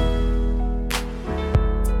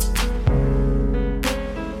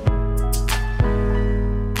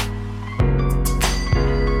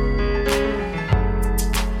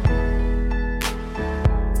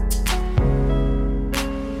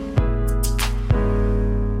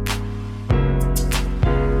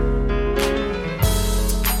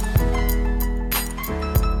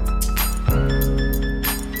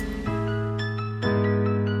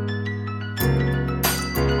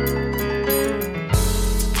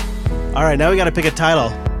 All right, now we got to pick a title.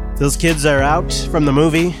 Those kids are out from the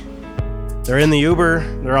movie. They're in the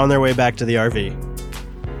Uber. They're on their way back to the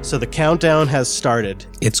RV. So the countdown has started.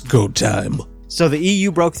 It's go time. So the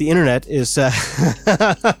EU broke the internet is currently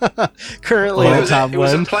the top one. It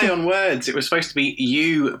was a play on words. It was supposed to be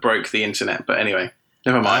you broke the internet, but anyway,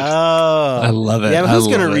 never mind. Oh, I love it. Yeah, but who's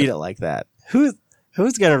going to read it like that? Who?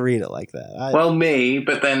 Who's going to read it like that? Well, me,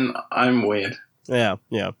 but then I'm weird. Yeah.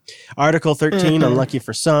 Article 13, unlucky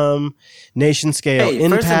for some. Nation scale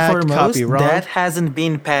impact, first and foremost, copyright. that hasn't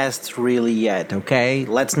been passed really yet, okay?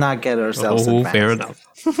 Let's not get ourselves advanced. Fair enough.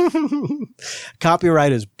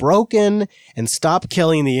 Copyright is broken and stop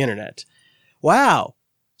killing the internet. Wow.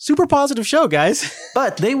 Super positive show, guys.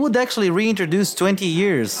 But they would actually reintroduce 20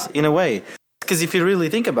 years in a way. Because if you really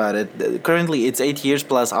think about it, currently it's 8 years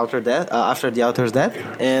plus after the author's death.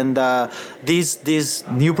 And these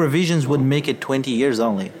new provisions would make it 20 years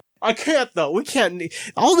only. I can't, though. We can't.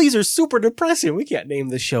 All these are super depressing. We can't name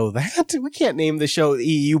the show that. We can't name the show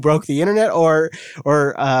EU Broke the Internet or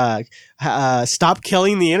Stop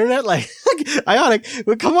Killing the Internet. Like, Ionic.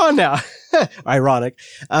 Well, come on now. Ironic.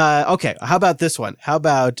 Okay. How about this one? How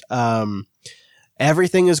about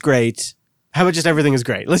Everything is Great? How about just everything is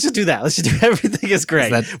great? Let's just do that. Let's just do everything is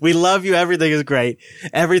great. We love you. Everything is great.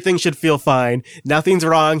 Everything should feel fine. Nothing's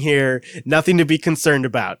wrong here. Nothing to be concerned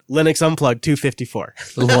about. Linux Unplugged 254.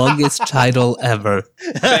 The longest title ever.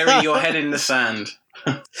 Bury your head in the sand.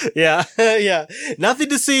 Yeah. Nothing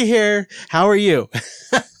to see here. How are you?